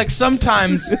feel like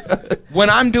sometimes when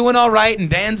I'm doing all right and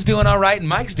Dan's doing all right and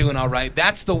Mike's doing all right,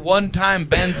 that's the one time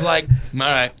Ben's like, all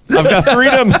right, I've got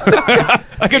freedom.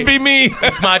 I can be me.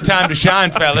 it's my time to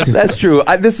shine, fellas. That's true.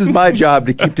 This is my job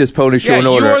to keep this pony show Yeah, in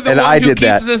order, you're the and one I who did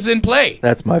keeps that. us in play.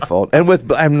 That's my fault. And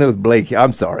I'm with Blake.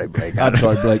 I'm sorry, Blake. I'm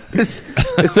sorry, Blake.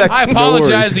 It's like, I no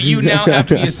apologize worries. that you now have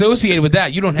to be associated with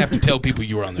that. You don't have to tell people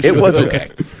you were on the show. It was It's okay.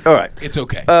 All right. It's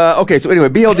okay. Okay, so anyway,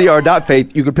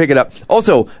 BLDR.faith, you can pick it up.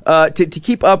 Also, to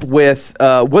keep up with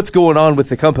what's going on with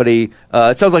the company,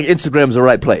 it sounds like Instagram's the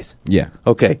right place. Yeah.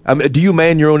 Okay. Do you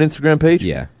man your own Instagram page?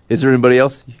 Yeah. Is there anybody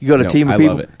else? You got a No, team of I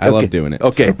people? love it. I love doing it,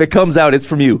 Okay, so. if it comes out, it's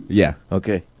from you. Yeah.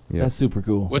 Okay. Yeah. That's super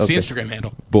cool. What's the okay. Instagram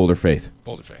handle? Boulder Faith.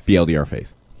 Boulder Faith. BLDR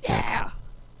Faith.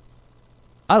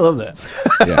 I love that.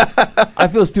 Yeah. I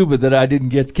feel stupid that I didn't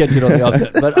catch it on the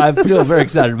outset, but I'm still very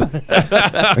excited about it.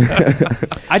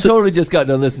 I totally just got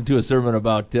done listening to a sermon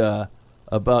about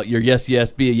your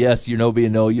yes, be a yes, your no, be a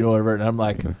no, whatever. And I'm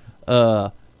like,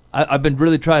 I've been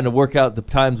really trying to work out the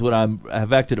times when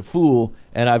I've acted a fool,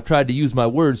 and I've tried to use my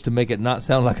words to make it not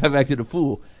sound like I've acted a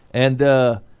fool. And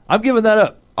I'm giving that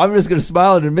up. I'm just going to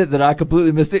smile and admit that I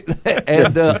completely missed it,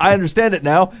 and I understand it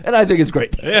now, and I think it's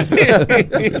great.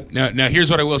 Now,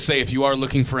 here's what I will say. If you are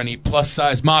looking for any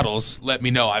plus-size models, let me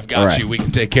know. I've got All right. you. We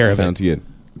can take care of Sounds it. good.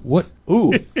 What?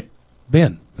 Ooh.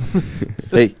 Ben.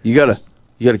 Hey, you gotta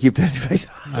keep that in your face.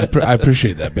 I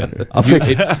appreciate that, Ben. I'll fix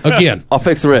it. Again, I'll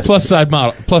fix the rest. plus-size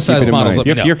models, in let mind.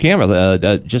 me know. Your camera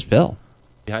just fell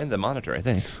behind the monitor, I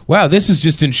think. Wow, this is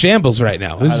just in shambles right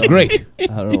now. This is great. I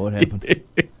don't know what happened.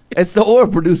 It's the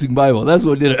oil-producing Bible. That's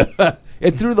what did it.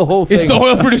 It threw the whole thing. It's the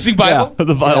oil-producing Bible?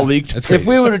 The vial leaked. That's great. If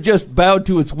we would have just bowed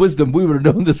to its wisdom, we would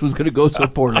have known this was going to go so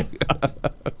poorly.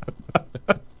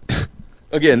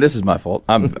 Again, this is my fault.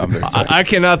 I'm very sorry. I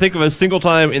cannot think of a single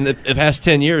time in the past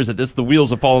 10 years that the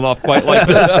wheels have fallen off quite like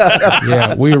this.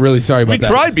 Yeah, we are really sorry about We that.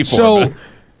 tried before, So,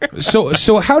 but-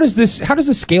 So how does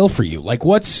this scale for you? Like,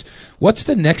 what's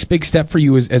the next big step for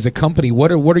you as a company?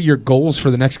 What are your goals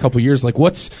for the next couple of years? Like,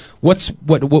 what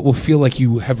will feel like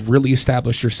you have really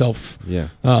established yourself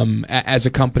as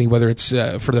a company, whether it's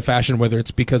for the fashion, whether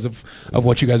it's because of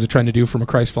what you guys are trying to do from a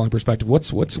Christ following perspective?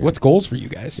 What's goals for you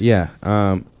guys? Yeah,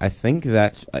 I think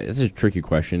that this is a tricky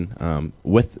question.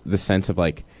 With the sense of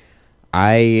like,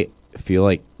 I feel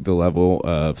like the level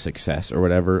of success or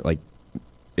whatever like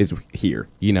is here,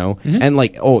 and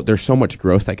like, there's so much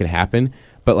growth that could happen,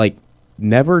 but like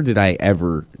never did I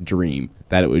ever dream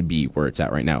that it would be where it's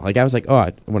at right now. Like I was like,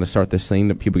 I want to start this thing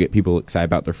that get people excited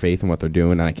about their faith and what they're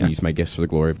doing, and I can use my gifts for the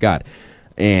glory of God.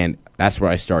 And that's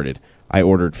where I started. I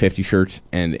ordered 50 shirts,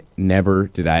 and never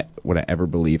would I ever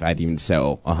believe I'd even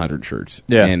sell 100 shirts.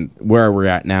 Yeah. And where we're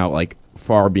at now, like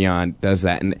far beyond does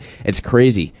that, and it's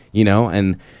crazy,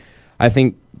 and I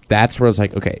think that's where it's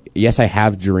like, okay, yes, I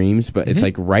have dreams, but it's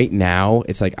like right now,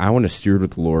 it's like I want to steward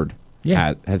what the Lord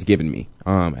has given me,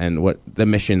 and what the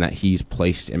mission that He's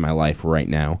placed in my life right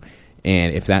now.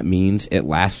 And if that means it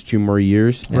lasts 2 more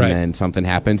years, and then something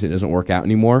happens, it doesn't work out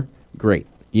anymore, great,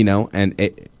 and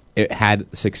it had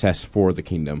success for the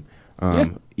kingdom.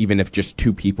 Even if just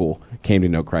 2 people came to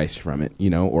know Christ from it,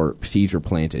 or seeds were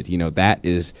planted, that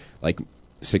is like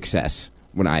success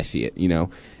when I see it,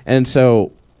 And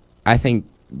so I think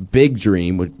big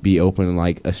dream would be opening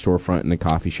like a storefront in a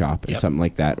coffee shop and something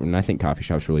like that. And I think coffee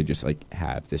shops really just like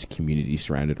have this community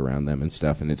surrounded around them and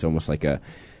stuff. And it's almost like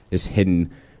this hidden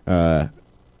kind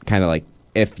of like,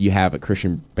 if you have a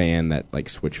Christian band that like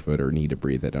Switchfoot or Need to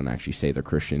Breathe that don't actually say they're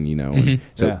Christian, and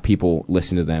so people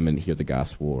listen to them and hear the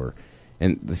gospel,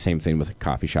 and the same thing with a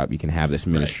coffee shop. You can have this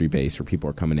ministry base where people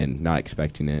are coming in not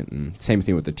expecting it, and same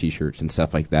thing with the T-shirts and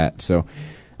stuff like that. So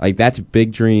like that's a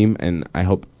big dream, and I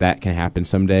hope that can happen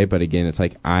someday. But again, it's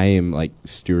like I am like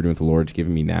stewarding what the Lord's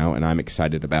given me now, and I'm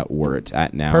excited about where it's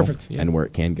at now and where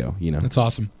it can go. That's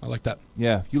awesome. I like that.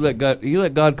 Yeah, you let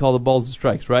God call the balls and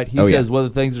strikes, right? He says whether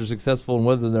things are successful and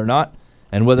whether they're not,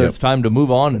 and whether it's time to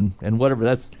move on and whatever.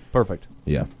 That's perfect.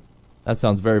 Yeah, that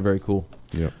sounds very, very cool.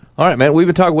 Yep. All right, man. We've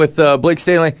been talking with Blake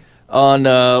Stanley on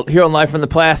here on Live from the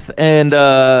Path and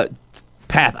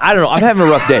Path. I don't know. I'm having a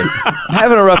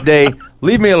rough day.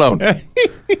 Leave me alone.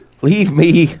 Leave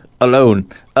me alone.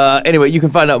 Anyway, you can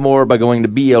find out more by going to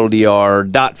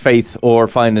BLDR.faith or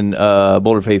finding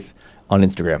Boulder Faith on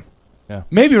Instagram. Yeah.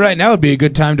 Maybe right now would be a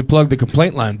good time to plug the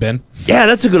complaint line, Ben. Yeah,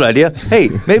 that's a good idea. Hey,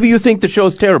 maybe you think the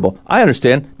show's terrible. I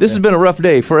understand. This has been a rough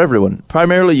day for everyone,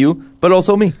 primarily you, but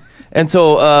also me. And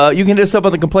so you can hit us up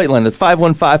on the complaint line. That's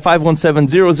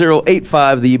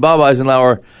 515-517-0085, the Bob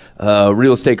Eisenhower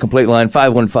real estate complaint line,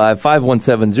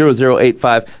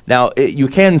 515-517-0085. Now, you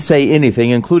can say anything,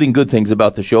 including good things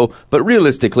about the show, but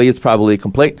realistically, it's probably a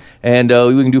complaint. And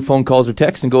we can do phone calls or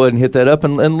text, and go ahead and hit that up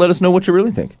and let us know what you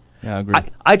really think. Yeah, I agree.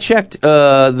 I checked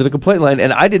the complaint line,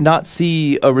 and I did not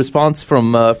see a response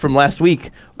from last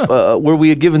week where we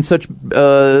had given such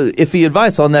iffy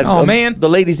advice on that. Oh, man. The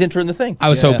ladies entering the thing. I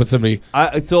was hoping somebody...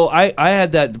 I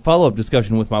had that follow-up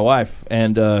discussion with my wife,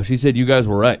 and she said you guys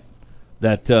were right.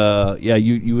 That,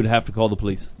 you would have to call the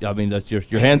police. I mean, that's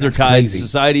your hands are tied. Crazy.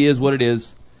 Society is what it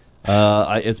is.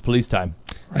 It's police time.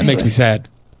 That makes me sad.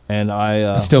 And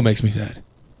it still makes me sad.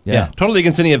 Yeah, totally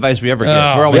against any advice we ever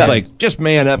get. We're always like, just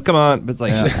man up, come on. But it's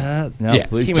like,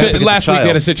 please. So last week we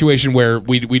had a situation where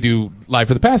we do Live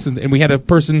for the Past, and we had a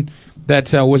person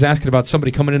that was asking about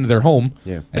somebody coming into their home,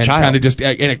 and kind of just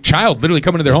and a child literally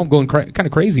coming into their home going kind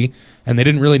of crazy, and they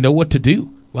didn't really know what to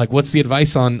do. Like, what's the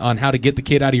advice on how to get the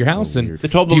kid out of your house? And they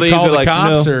told do you call the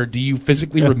cops, no. or do you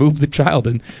physically remove the child?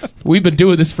 And we've been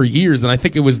doing this for years, and I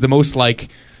think it was the most like,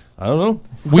 I don't know.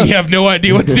 We have no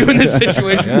idea what to do in this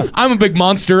situation. I'm a big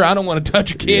monster. I don't want to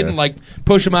touch a kid and like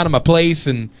push him out of my place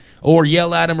or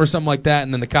yell at him or something like that.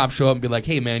 And then the cops show up and be like,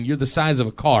 "Hey, man, you're the size of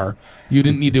a car. You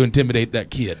didn't need to intimidate that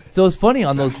kid." So it's funny,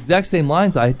 on those exact same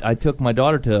lines, I took my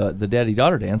daughter to the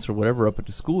daddy-daughter dance or whatever up at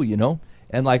the school,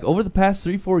 and like over the past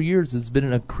 3-4 years, there's been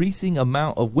an increasing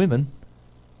amount of women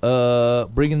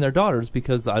bringing their daughters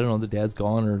because, I don't know, the dad's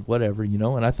gone or whatever,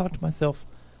 And I thought to myself,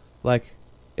 like,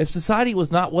 if society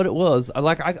was not what it was,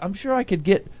 I'm sure I could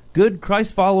get good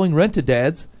Christ-following rented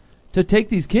dads to take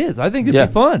these kids. I think it'd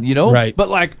be fun, Right. But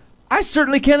like, I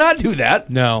certainly cannot do that.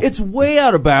 No. It's way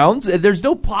out of bounds. There's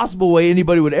no possible way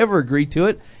anybody would ever agree to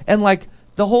it. And like,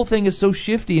 the whole thing is so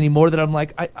shifty anymore that I'm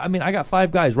like, I mean, I got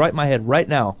 5 guys right in my head right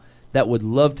now that would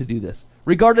love to do this,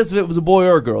 regardless if it was a boy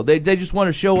or a girl. They just want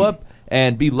to show up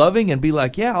and be loving and be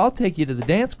like, yeah, I'll take you to the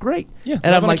dance. Great. Yeah,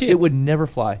 and I'm like, it would never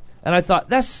fly. And I thought,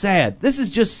 that's sad. This is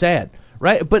just sad,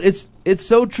 right? But it's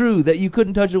so true that you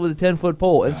couldn't touch it with a 10-foot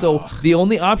pole. And so the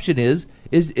only option is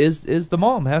is the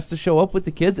mom has to show up with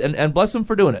the kids, and bless them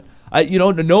for doing it.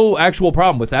 No actual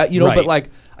problem with that, Right. but like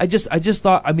I just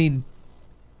thought, I mean,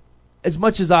 as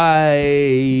much as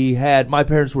my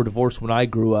parents were divorced when I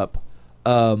grew up,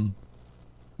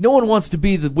 no one wants to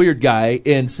be the weird guy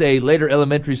in, say, later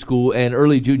elementary school and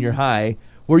early junior high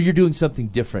where you're doing something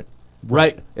different.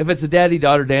 Right? If it's a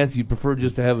daddy-daughter dance, you'd prefer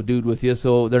just to have a dude with you,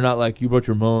 so they're not like, you brought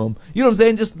your mom. You know what I'm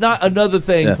saying? Just not another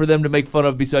thing for them to make fun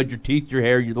of besides your teeth, your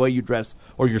hair, the way you dress,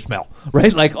 or your smell.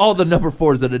 Right? Like all the number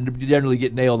 4s that generally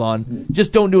get nailed on.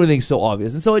 Just don't do anything so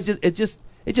obvious. And so it just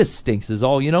stinks is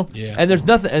all, Yeah. And there's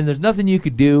nothing you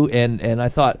could do, and I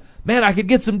thought, man, I could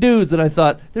get some dudes, and I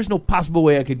thought, there's no possible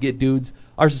way I could get dudes.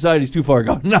 Our society's too far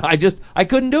gone. No, I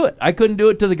couldn't do it. I couldn't do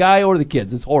it to the guy or the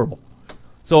kids. It's horrible.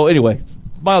 So anyway,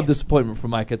 mild disappointment for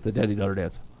Mike at the daddy-daughter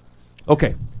dance.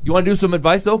 Okay, you want to do some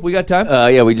advice though? We got time?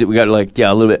 Yeah, we got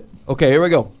a little bit. Okay, here we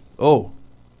go. Oh,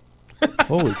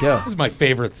 holy cow! This is my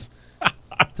favorites.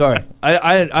 Sorry, I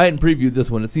hadn't previewed this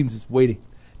one. It seems it's weighty.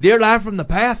 Dear Live from the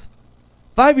Path,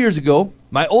 5 years ago,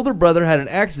 my older brother had an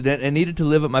accident and needed to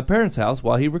live at my parents' house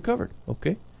while he recovered.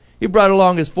 Okay, he brought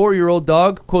along his 4-year-old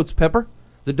dog, quotes Pepper.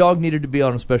 The dog needed to be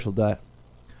on a special diet.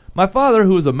 My father,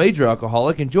 who is a major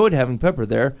alcoholic, enjoyed having Pepper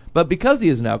there, but because he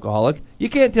is an alcoholic, you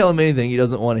can't tell him anything he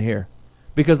doesn't want to hear.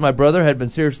 Because my brother had been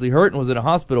seriously hurt and was in a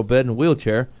hospital bed in a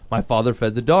wheelchair, my father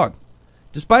fed the dog.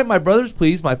 Despite my brother's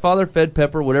pleas, my father fed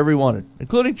Pepper whatever he wanted,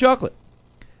 including chocolate.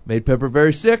 Made Pepper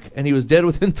very sick, and he was dead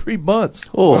within 3 months.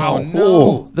 Oh,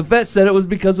 no. The vet said it was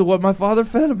because of what my father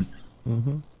fed him.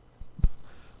 Mm-hmm.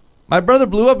 My brother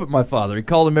blew up at my father. He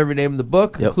called him every name in the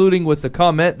book, including with the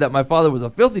comment that my father was a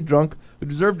filthy drunk who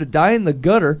deserved to die in the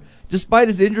gutter. Despite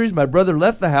his injuries, my brother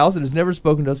left the house and has never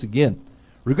spoken to us again.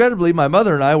 Regrettably, my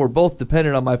mother and I were both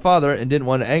dependent on my father and didn't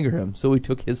want to anger him, so we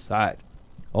took his side.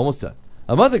 Almost done.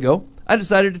 A month ago, I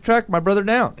decided to track my brother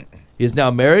down. He is now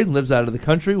married and lives out of the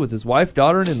country with his wife,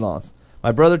 daughter, and in-laws.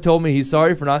 My brother told me he's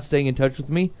sorry for not staying in touch with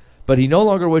me, but he no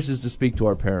longer wishes to speak to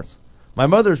our parents. My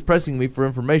mother is pressing me for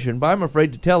information, but I'm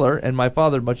afraid to tell her and my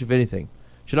father much of anything.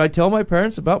 Should I tell my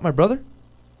parents about my brother?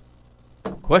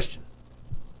 Question.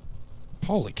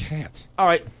 Holy cats. All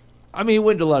right. I mean, he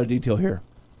went into a lot of detail here.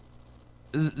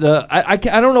 I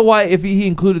don't know why, if he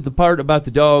included the part about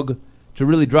the dog to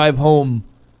really drive home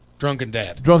Drunken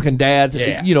dad.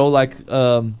 Yeah.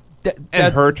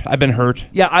 And hurt. I've been hurt.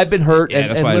 Yeah, I've been hurt, Yeah,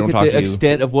 and that's why I look don't at talk the to you.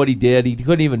 extent of what he did. He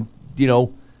couldn't even,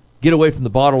 get away from the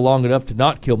bottle long enough to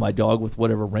not kill my dog with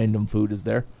whatever random food is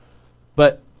there.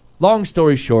 But long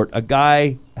story short, a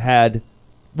guy had,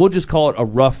 we'll just call it a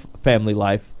rough family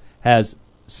life, has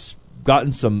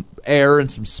gotten some air and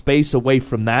some space away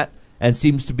from that and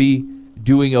seems to be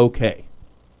doing okay.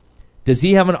 Does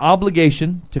he have an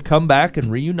obligation to come back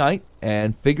and reunite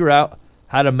and figure out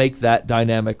how to make that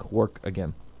dynamic work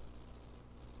again?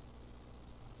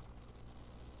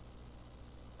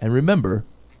 And remember,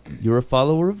 you're a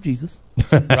follower of Jesus.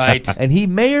 Right. And he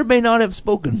may or may not have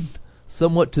spoken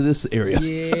somewhat to this area.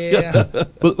 Yeah.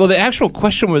 Well, the actual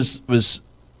question was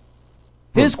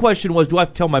His question was, do I have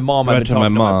to tell my mom I've been talking to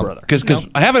my brother? Because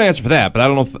I have an answer for that, but I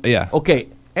don't know if, yeah. Okay,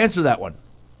 answer that one.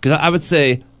 Because I would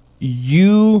say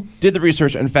you did the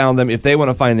research and found them. If they want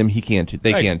to find them, he can too.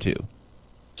 They Right. can too.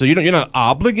 So you're not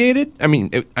obligated. I mean,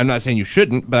 I'm not saying you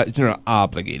shouldn't, but you're not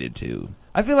obligated to.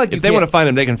 I feel like If they want to find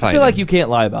them, they can find I feel them. like you can't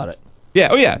lie about it. Yeah.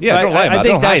 Oh yeah. Yeah. Right? Don't lie about I it.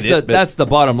 think Don't hide it, but- that's the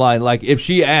bottom line. Like, if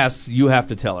she asks, you have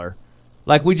to tell her.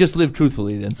 Like, we just live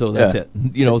truthfully then, so that's Yeah.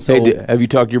 it. So Hey, have you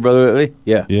talked to your brother lately?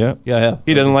 Yeah. Yeah. yeah.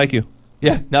 He doesn't like you.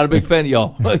 Yeah, not a big fan of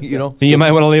y'all. You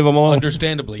might want to leave him alone.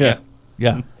 Understandably, Yeah.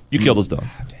 yeah. Yeah. You killed his dog.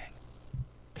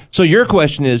 So your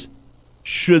question is,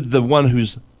 should the one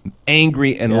who's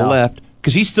angry and Yeah. left,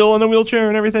 because he's still in a wheelchair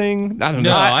and everything? I don't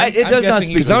No, know. it I'm does not guessing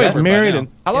speak he's Because now he's recovered by married, now. and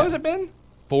how long has it been?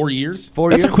 4 years?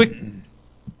 4 That's years. a quick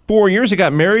 4 years. He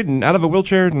got married and out of a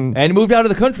wheelchair, and And he moved out of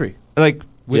the country. like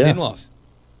With Yeah. in-laws.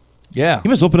 Yeah. he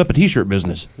must open up a T-shirt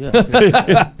business.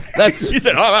 That's He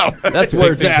said, "Oh, I'm out." that's where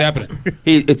Big it's things at. happening.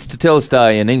 It's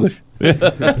Tetelestai in English. It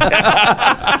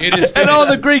is And all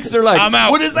finished. the Greeks are like, I'm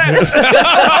out. what is that?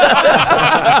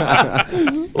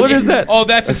 What is that? Oh,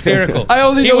 that's hysterical. I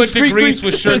only he know went to street Greece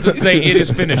Greek. with shirts that say "It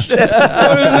is finished." What does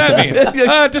that mean?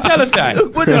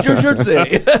 Tetelestai. What does your shirt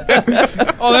say?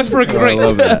 Oh, that's for a Greek.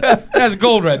 love that. That's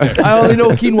gold right there. I only know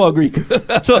quinoa Greek.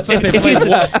 So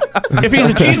if he's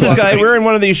a Jesus guy wearing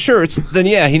one of these shirts, then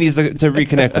yeah, he needs to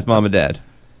reconnect with mom and dad.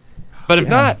 But if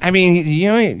not, I mean,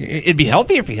 it'd be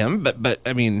healthier for him. But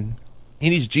I mean, he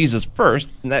needs Jesus first.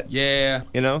 And that Yeah.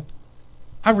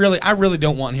 I really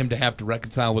don't want him to have to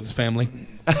reconcile with his family.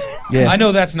 Yeah. I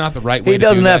know that's not the right way. He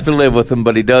doesn't have to live with them,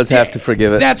 but he does have to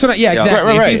forgive it. That's what. Exactly.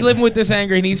 Right. If he's living with this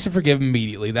anger, he needs to forgive him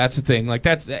immediately. That's the thing. Like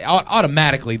that's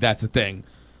automatically that's the thing.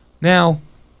 Now,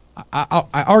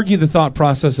 I argue the thought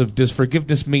process of does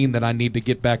forgiveness mean that I need to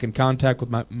get back in contact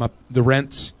with the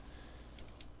rents?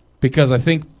 Because I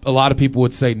think a lot of people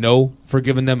would say no,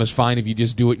 forgiving them is fine if you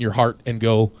just do it in your heart and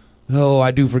go, oh,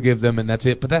 I do forgive them and that's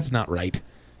it. But that's not right.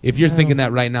 If you're thinking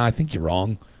that right now, I think you're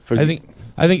wrong. I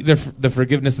think the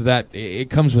forgiveness of that it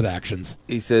comes with actions.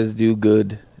 He says, "Do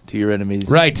good to your enemies,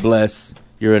 right? Bless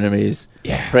your enemies,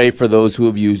 Pray for those who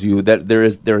abuse you." That there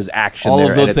is action. All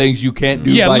there, of the things you can't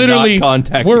do by literally, not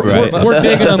contacting. We're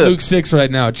digging on Luke 6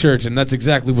 right now at church, and that's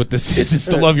exactly what this is. It's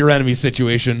the love your enemy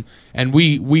situation, and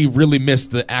we really missed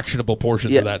the actionable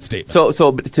portions of that statement.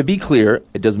 So to be clear,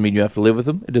 it doesn't mean you have to live with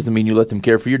them. It doesn't mean you let them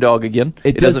care for your dog again.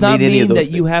 It does doesn't not mean any of mean those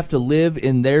that you have to live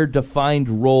in their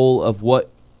defined role of what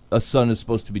a son is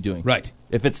supposed to be doing. Right.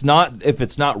 If it's not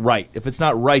right, if it's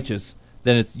not righteous,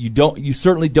 then you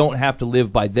certainly don't have to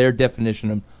live by their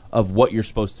definition of what you're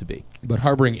supposed to be. But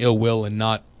harboring ill will and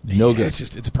not good.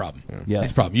 It's a problem. Yes.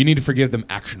 It's a problem. You need to forgive them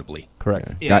actionably.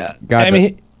 Correct. God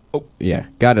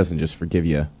God doesn't just forgive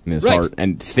you in His heart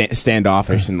and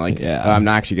standoffish and I'm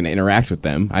not actually going to interact with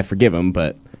them. I forgive them,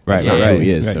 but that's not who He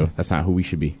is. So that's not who we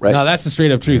should be. Right. No, that's the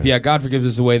straight up truth. Yeah, God forgives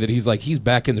us the way that He's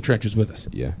back in the trenches with us.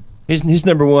 Yeah. His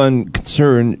number one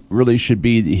concern really should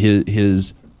be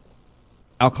his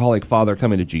alcoholic father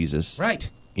coming to Jesus. Right.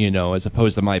 As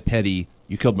opposed to my petty,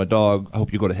 you killed my dog, I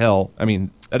hope you go to hell. I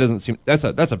mean, that doesn't seem that's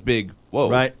a big whoa.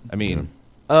 Right. I mean,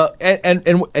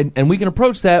 and we can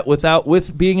approach that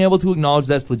with being able to acknowledge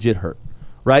that's legit hurt,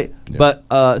 right? Yeah.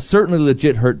 But certainly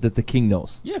legit hurt that the king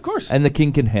knows. Yeah, of course. And the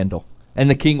king can handle. And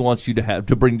the king wants you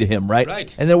to bring to him, right?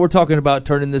 Right. And then we're talking about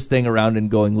turning this thing around and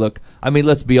going, look, I mean,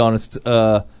 let's be honest,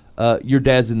 your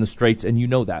dad's in the straits and you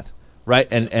know that, right?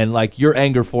 And like your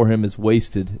anger for him is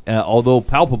wasted, although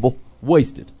palpable,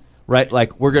 wasted, right?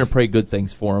 Like we're going to pray good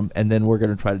things for him and then we're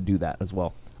going to try to do that as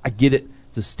well. I get it.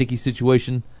 It's a sticky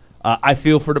situation. I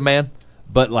feel for the man,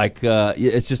 but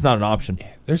it's just not an option.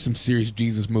 There's some serious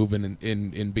Jesus moving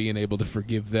in being able to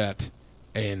forgive that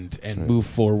and move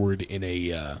forward in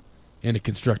a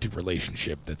constructive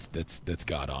relationship that's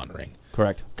God honoring.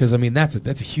 Correct. Because I mean that's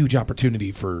a huge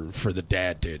opportunity for the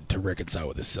dad to reconcile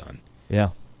with his son. Yeah.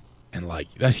 And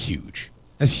that's huge.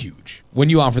 That's huge. When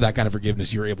you offer that kind of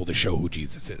forgiveness, you're able to show who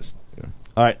Jesus is. Yeah.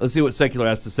 All right, let's see what Secular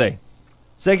has to say.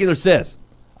 Secular says,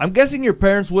 I'm guessing your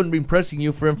parents wouldn't be pressing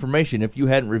you for information if you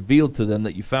hadn't revealed to them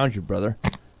that you found your brother.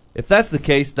 If that's the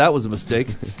case, that was a mistake.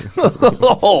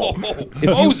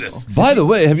 Moses. By the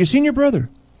way, have you seen your brother?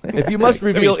 If you must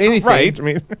reveal anything, right? I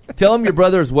mean, tell him your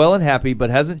brother is well and happy, but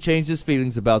hasn't changed his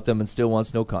feelings about them and still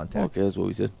wants no contact. Okay, that's what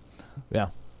we said. Yeah.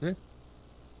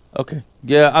 Okay.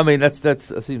 Yeah, I mean that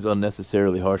seems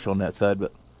unnecessarily harsh on that side,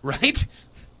 but Right?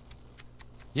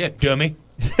 Yeah, dummy.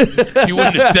 If you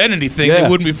wouldn't have said anything, they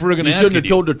wouldn't be friggin' asking you. You shouldn't have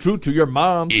told the truth to your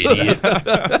moms. Idiot.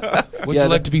 What's it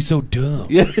like to be so dumb?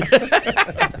 Yeah.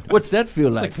 What's that feel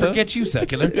It's like? like, forget you,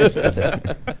 secular.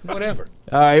 Whatever.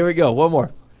 All right, here we go. One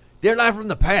more. Dear Life from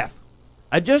the Path,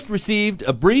 I just received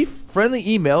a brief, friendly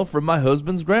email from my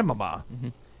husband's grandmama. Mm-hmm.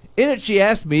 In it, she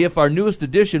asked me if our newest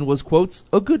edition was, quotes,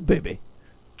 a good baby.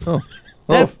 Oh.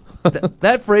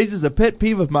 That phrase is a pet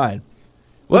peeve of mine.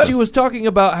 When she was talking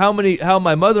about how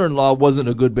my mother-in-law wasn't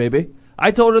a good baby,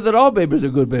 I told her that all babies are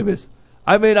good babies.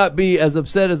 I may not be as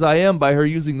upset as I am by her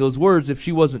using those words if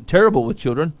she wasn't terrible with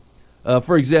children.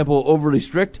 For example, overly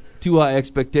strict, too high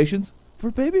expectations for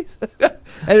babies.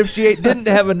 And if she didn't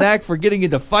have a knack for getting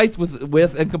into fights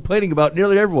with and complaining about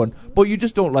nearly everyone. But you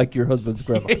just don't like your husband's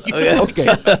grandma. Okay.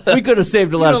 We could have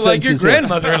saved a lot of sentences. You don't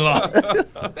like your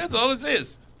grandmother-in-law. That's all this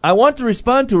is. I want to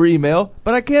respond to her email,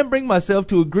 but I can't bring myself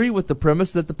to agree with the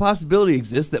premise that the possibility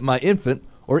exists that my infant,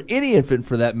 or any infant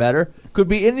for that matter, could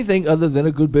be anything other than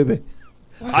a good baby.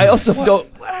 I also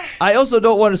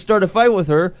don't want to start a fight with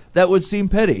her that would seem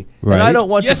petty. Right. And I don't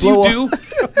want to blow off.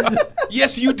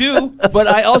 Yes, you do. But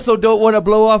I also don't want to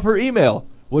blow off her email.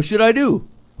 What should I do?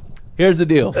 Here's the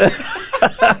deal.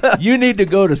 You need to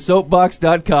go to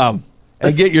soapbox.com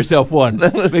and get yourself one.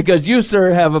 Because you,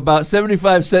 sir, have about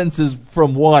 75 sentences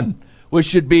from one, which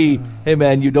should be, hey,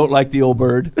 man, you don't like the old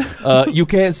bird. You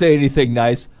can't say anything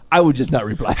nice. I would just not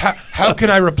reply. How can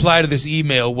I reply to this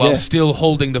email while still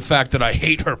holding the fact that I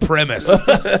hate her premise?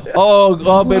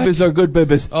 All babies are good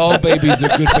babies. All babies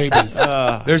are good babies.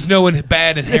 There's no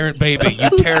bad inherent baby, you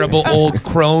terrible old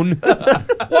crone.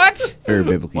 What? Very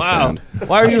biblically sound.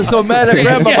 Why are you so mad at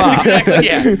Grandma? Yes,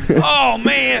 exactly, yeah. Oh,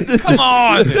 man, come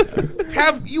on.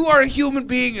 You are a human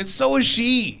being, and so is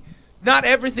she. Not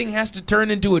everything has to turn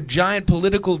into a giant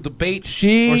political debate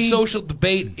or social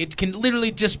debate. It can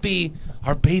literally just be,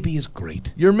 our baby is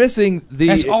great. You're missing the...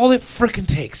 That's all it frickin'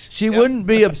 takes. She wouldn't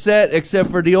be upset except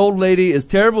for the old lady is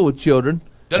terrible with children.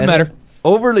 Doesn't matter.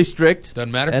 Overly strict.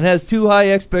 Doesn't matter. And has too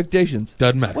high expectations.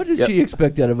 Doesn't matter. What does she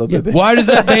expect out of a baby? Why does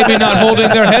that baby not holding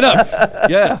their head up?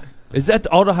 Yeah. Is that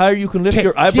all the higher you can lift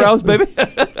your eyebrows, baby?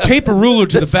 Tape a ruler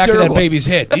to the back of terrible. that baby's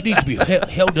head. It needs to be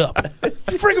held up.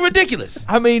 It's freaking ridiculous.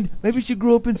 I mean, maybe she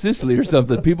grew up in Sicily or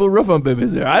something. People rough on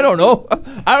babies there. I don't know.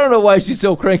 I don't know why she's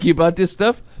so cranky about this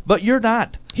stuff, but you're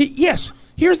not. Yes.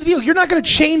 Here's the deal. You're not going to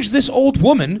change this old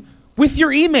woman with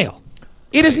your email.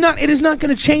 It is not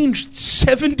going to change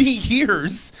 70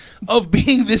 years of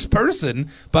being this person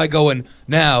by going,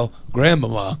 now,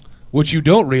 grandmama, what you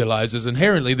don't realize is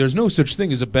inherently there's no such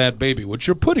thing as a bad baby. What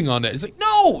you're putting on that is like,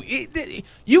 no,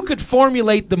 you could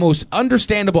formulate the most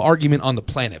understandable argument on the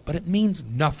planet, but it means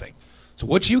nothing. So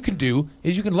what you can do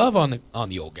is you can love on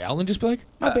the old gal and just be like,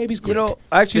 my baby's great.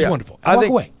 Actually, she's wonderful. And walk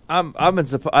away.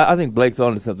 I think Blake's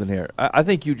onto something here. I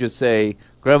think you just say,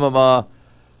 Grandmama,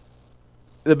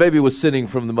 the baby was sinning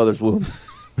from the mother's womb.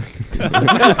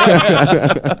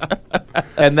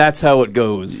 And that's how it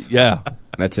goes. Yeah.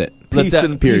 That's it. Peace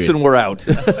and we're out.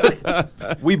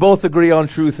 We both agree on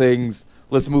true things.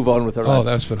 Let's move on with our life. Oh,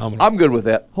 that was phenomenal. I'm good with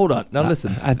that. Hold on. Now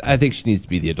listen. I think she needs to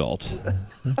be the adult.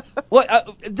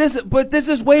 What? This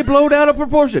is way blown out of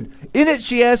proportion. In it,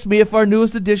 she asked me if our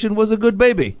newest edition was a good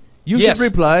baby. You Yes. should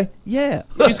reply, yeah.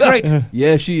 She's great.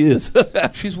 Yeah, she is.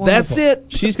 She's wonderful. That's it.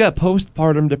 She's got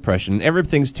postpartum depression.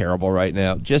 Everything's terrible right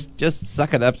now. Just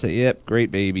suck it up. Say, yep,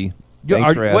 great baby.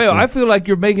 Thanks for asking. Well, I feel like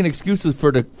you're making excuses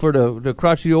for the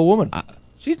crotchety old woman.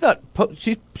 She's not.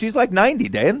 She's like 90,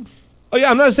 Dan. Oh yeah,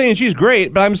 I'm not saying she's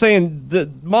great, but I'm saying the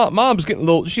mom's getting a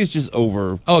little. She's just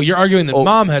over. Oh, you're arguing that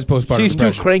mom has postpartum She's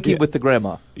depression. too cranky with the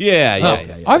grandma.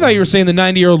 Yeah. I thought you were saying the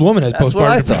 90-year-old woman has That's what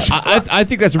I postpartum depression. I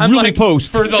think that's I'm really like, post.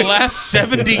 for the last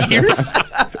 70 years?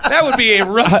 That would be a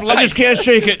rough life. I just can't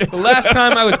shake it. The last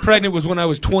time I was pregnant was when I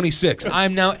was 26.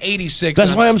 I'm now 86. That's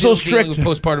and why I'm so still dealing strict.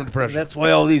 with postpartum depression. That's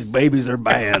why all these babies are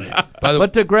bad.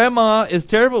 But the grandma is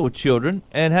terrible with children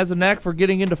and has a knack for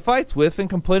getting into fights with and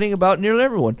complaining about nearly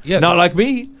everyone. Yeah. Not like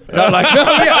me. Not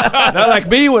like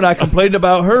me when I complained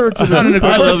about her to the Not an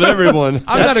I love everyone. I'm not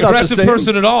That's an not the aggressive same.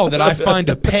 person at all that I find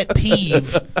a pet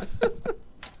peeve.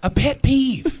 A pet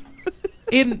peeve.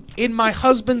 In my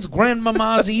husband's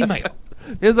grandmama's email.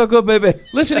 It's so good, baby.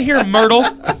 Listen here, Myrtle.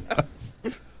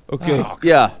 Okay. Oh,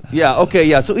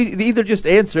 Yeah. So either just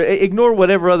answer, ignore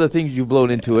whatever other things you've blown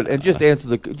into it, and just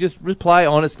answer just reply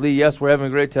honestly. Yes, we're having a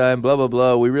great time. Blah blah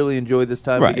blah. We really enjoyed this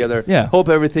time Right. together. Yeah. Hope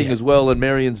everything is well in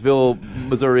Marionville,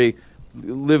 Missouri.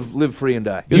 Live free and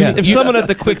die. If someone at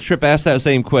the Quick Trip asked that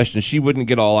same question, she wouldn't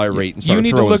get all irate and start You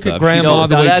need to throwing look stuff. at grandma No,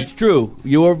 the now way that's true.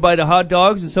 You over by the hot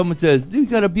dogs and someone says, "You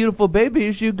got a beautiful baby.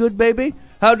 Is she a good baby?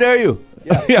 How dare you?"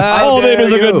 How all dare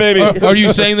babies are you? good babies. Are you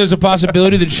saying there's a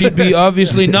possibility that she'd be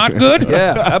obviously not good?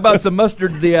 Yeah. How about some mustard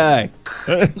to the eye?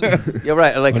 Yeah,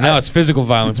 right. Like Well, now it's physical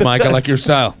violence, Mike. I like your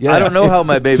style. I don't know how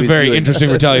my baby's It's a very doing. interesting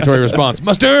retaliatory response.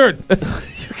 Mustard!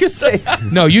 You can say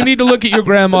No, you need to look at your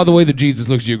grandma the way that Jesus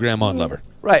looks at your grandma and love her.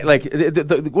 right. Like one of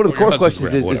the Or your core husband's questions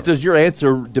grandma, is whatever. does your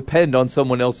answer depend on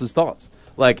someone else's thoughts?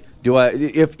 Like, do I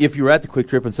if you're at the Quick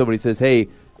Trip and somebody says, "Hey,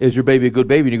 is your baby a good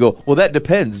baby?" and you go, "Well, that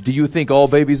depends. Do you think all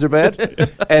babies are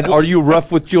bad? And are you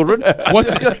rough with children?"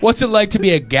 What's it like to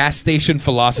be a gas station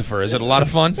philosopher? Is it a lot of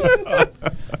fun?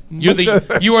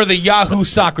 You are the Yahoo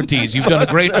Socrates. You've done a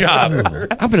great job.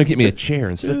 I'm going to get me a chair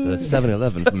and sit at the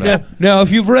 7-Eleven from now. Now,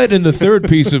 if you've read in the third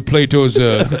piece of Plato's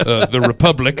The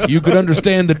Republic, you could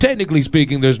understand that technically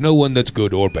speaking, there's no one that's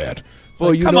good or bad.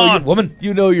 Well, you come know on, woman.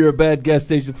 You know you're a bad gas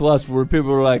station philosopher where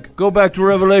people are like, "Go back to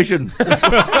Revelation."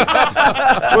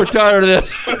 We're tired of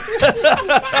this.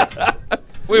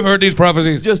 We've heard these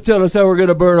prophecies. Just tell us how we're going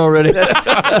to burn already.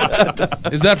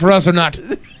 Is that for us or not?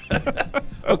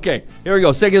 Okay, here we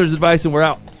go. Secular's advice, and we're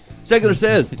out. Secular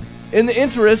says, in the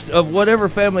interest of whatever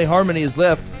family harmony is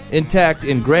left intact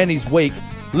in Granny's wake,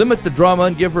 limit the drama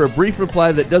and give her a brief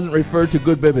reply that doesn't refer to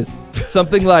good babies.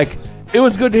 Something like, "It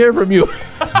was good to hear from you."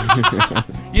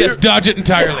 Yes, dodge it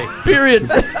entirely.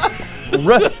 Period.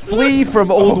 Flee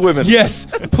from old women. Yes,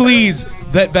 please.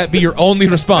 That be your only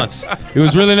response. It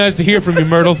was really nice to hear from you,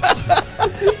 Myrtle.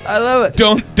 I love it.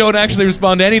 Don't actually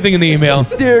respond to anything in the email.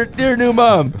 Dear new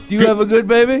mom, do you have a good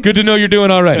baby? Good to know you're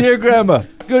doing all right. Dear grandma,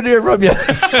 good to hear from you.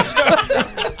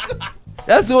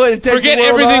 That's the way to take Forget the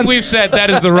world everything on. we've said. That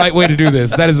is the right way to do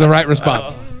this. That is the right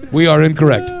response. We are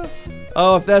incorrect.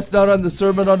 Oh, if that's not on the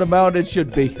Sermon on the Mount, it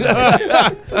should be.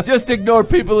 Just ignore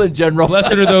people in general.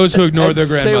 Blessed are those who ignore And their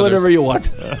say grandmothers. whatever you want.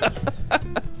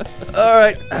 All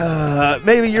right.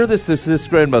 Maybe you're this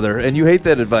grandmother, and you hate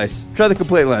that advice. Try the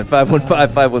complaint line,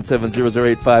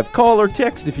 515-517-0085. Call or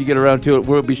text if you get around to it.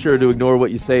 We'll be sure to ignore what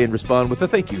you say and respond with a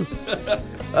thank you.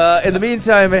 In the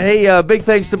meantime, hey, big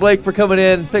thanks to Blake for coming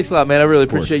in. Thanks a lot, man. I really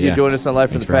appreciate you joining us on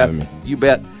Live from the Path. You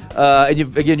bet. And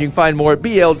again, you can find more at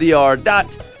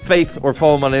BLDR.faith or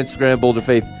follow him on Instagram, Boulder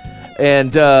Faith.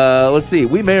 And let's see,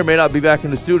 we may or may not be back in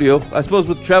the studio. I suppose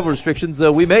with travel restrictions,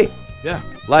 we may. Yeah.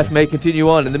 Life may continue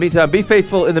on. In the meantime, be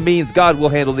faithful in the means. God will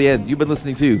handle the ends. You've been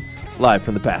listening to Live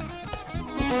from the Path.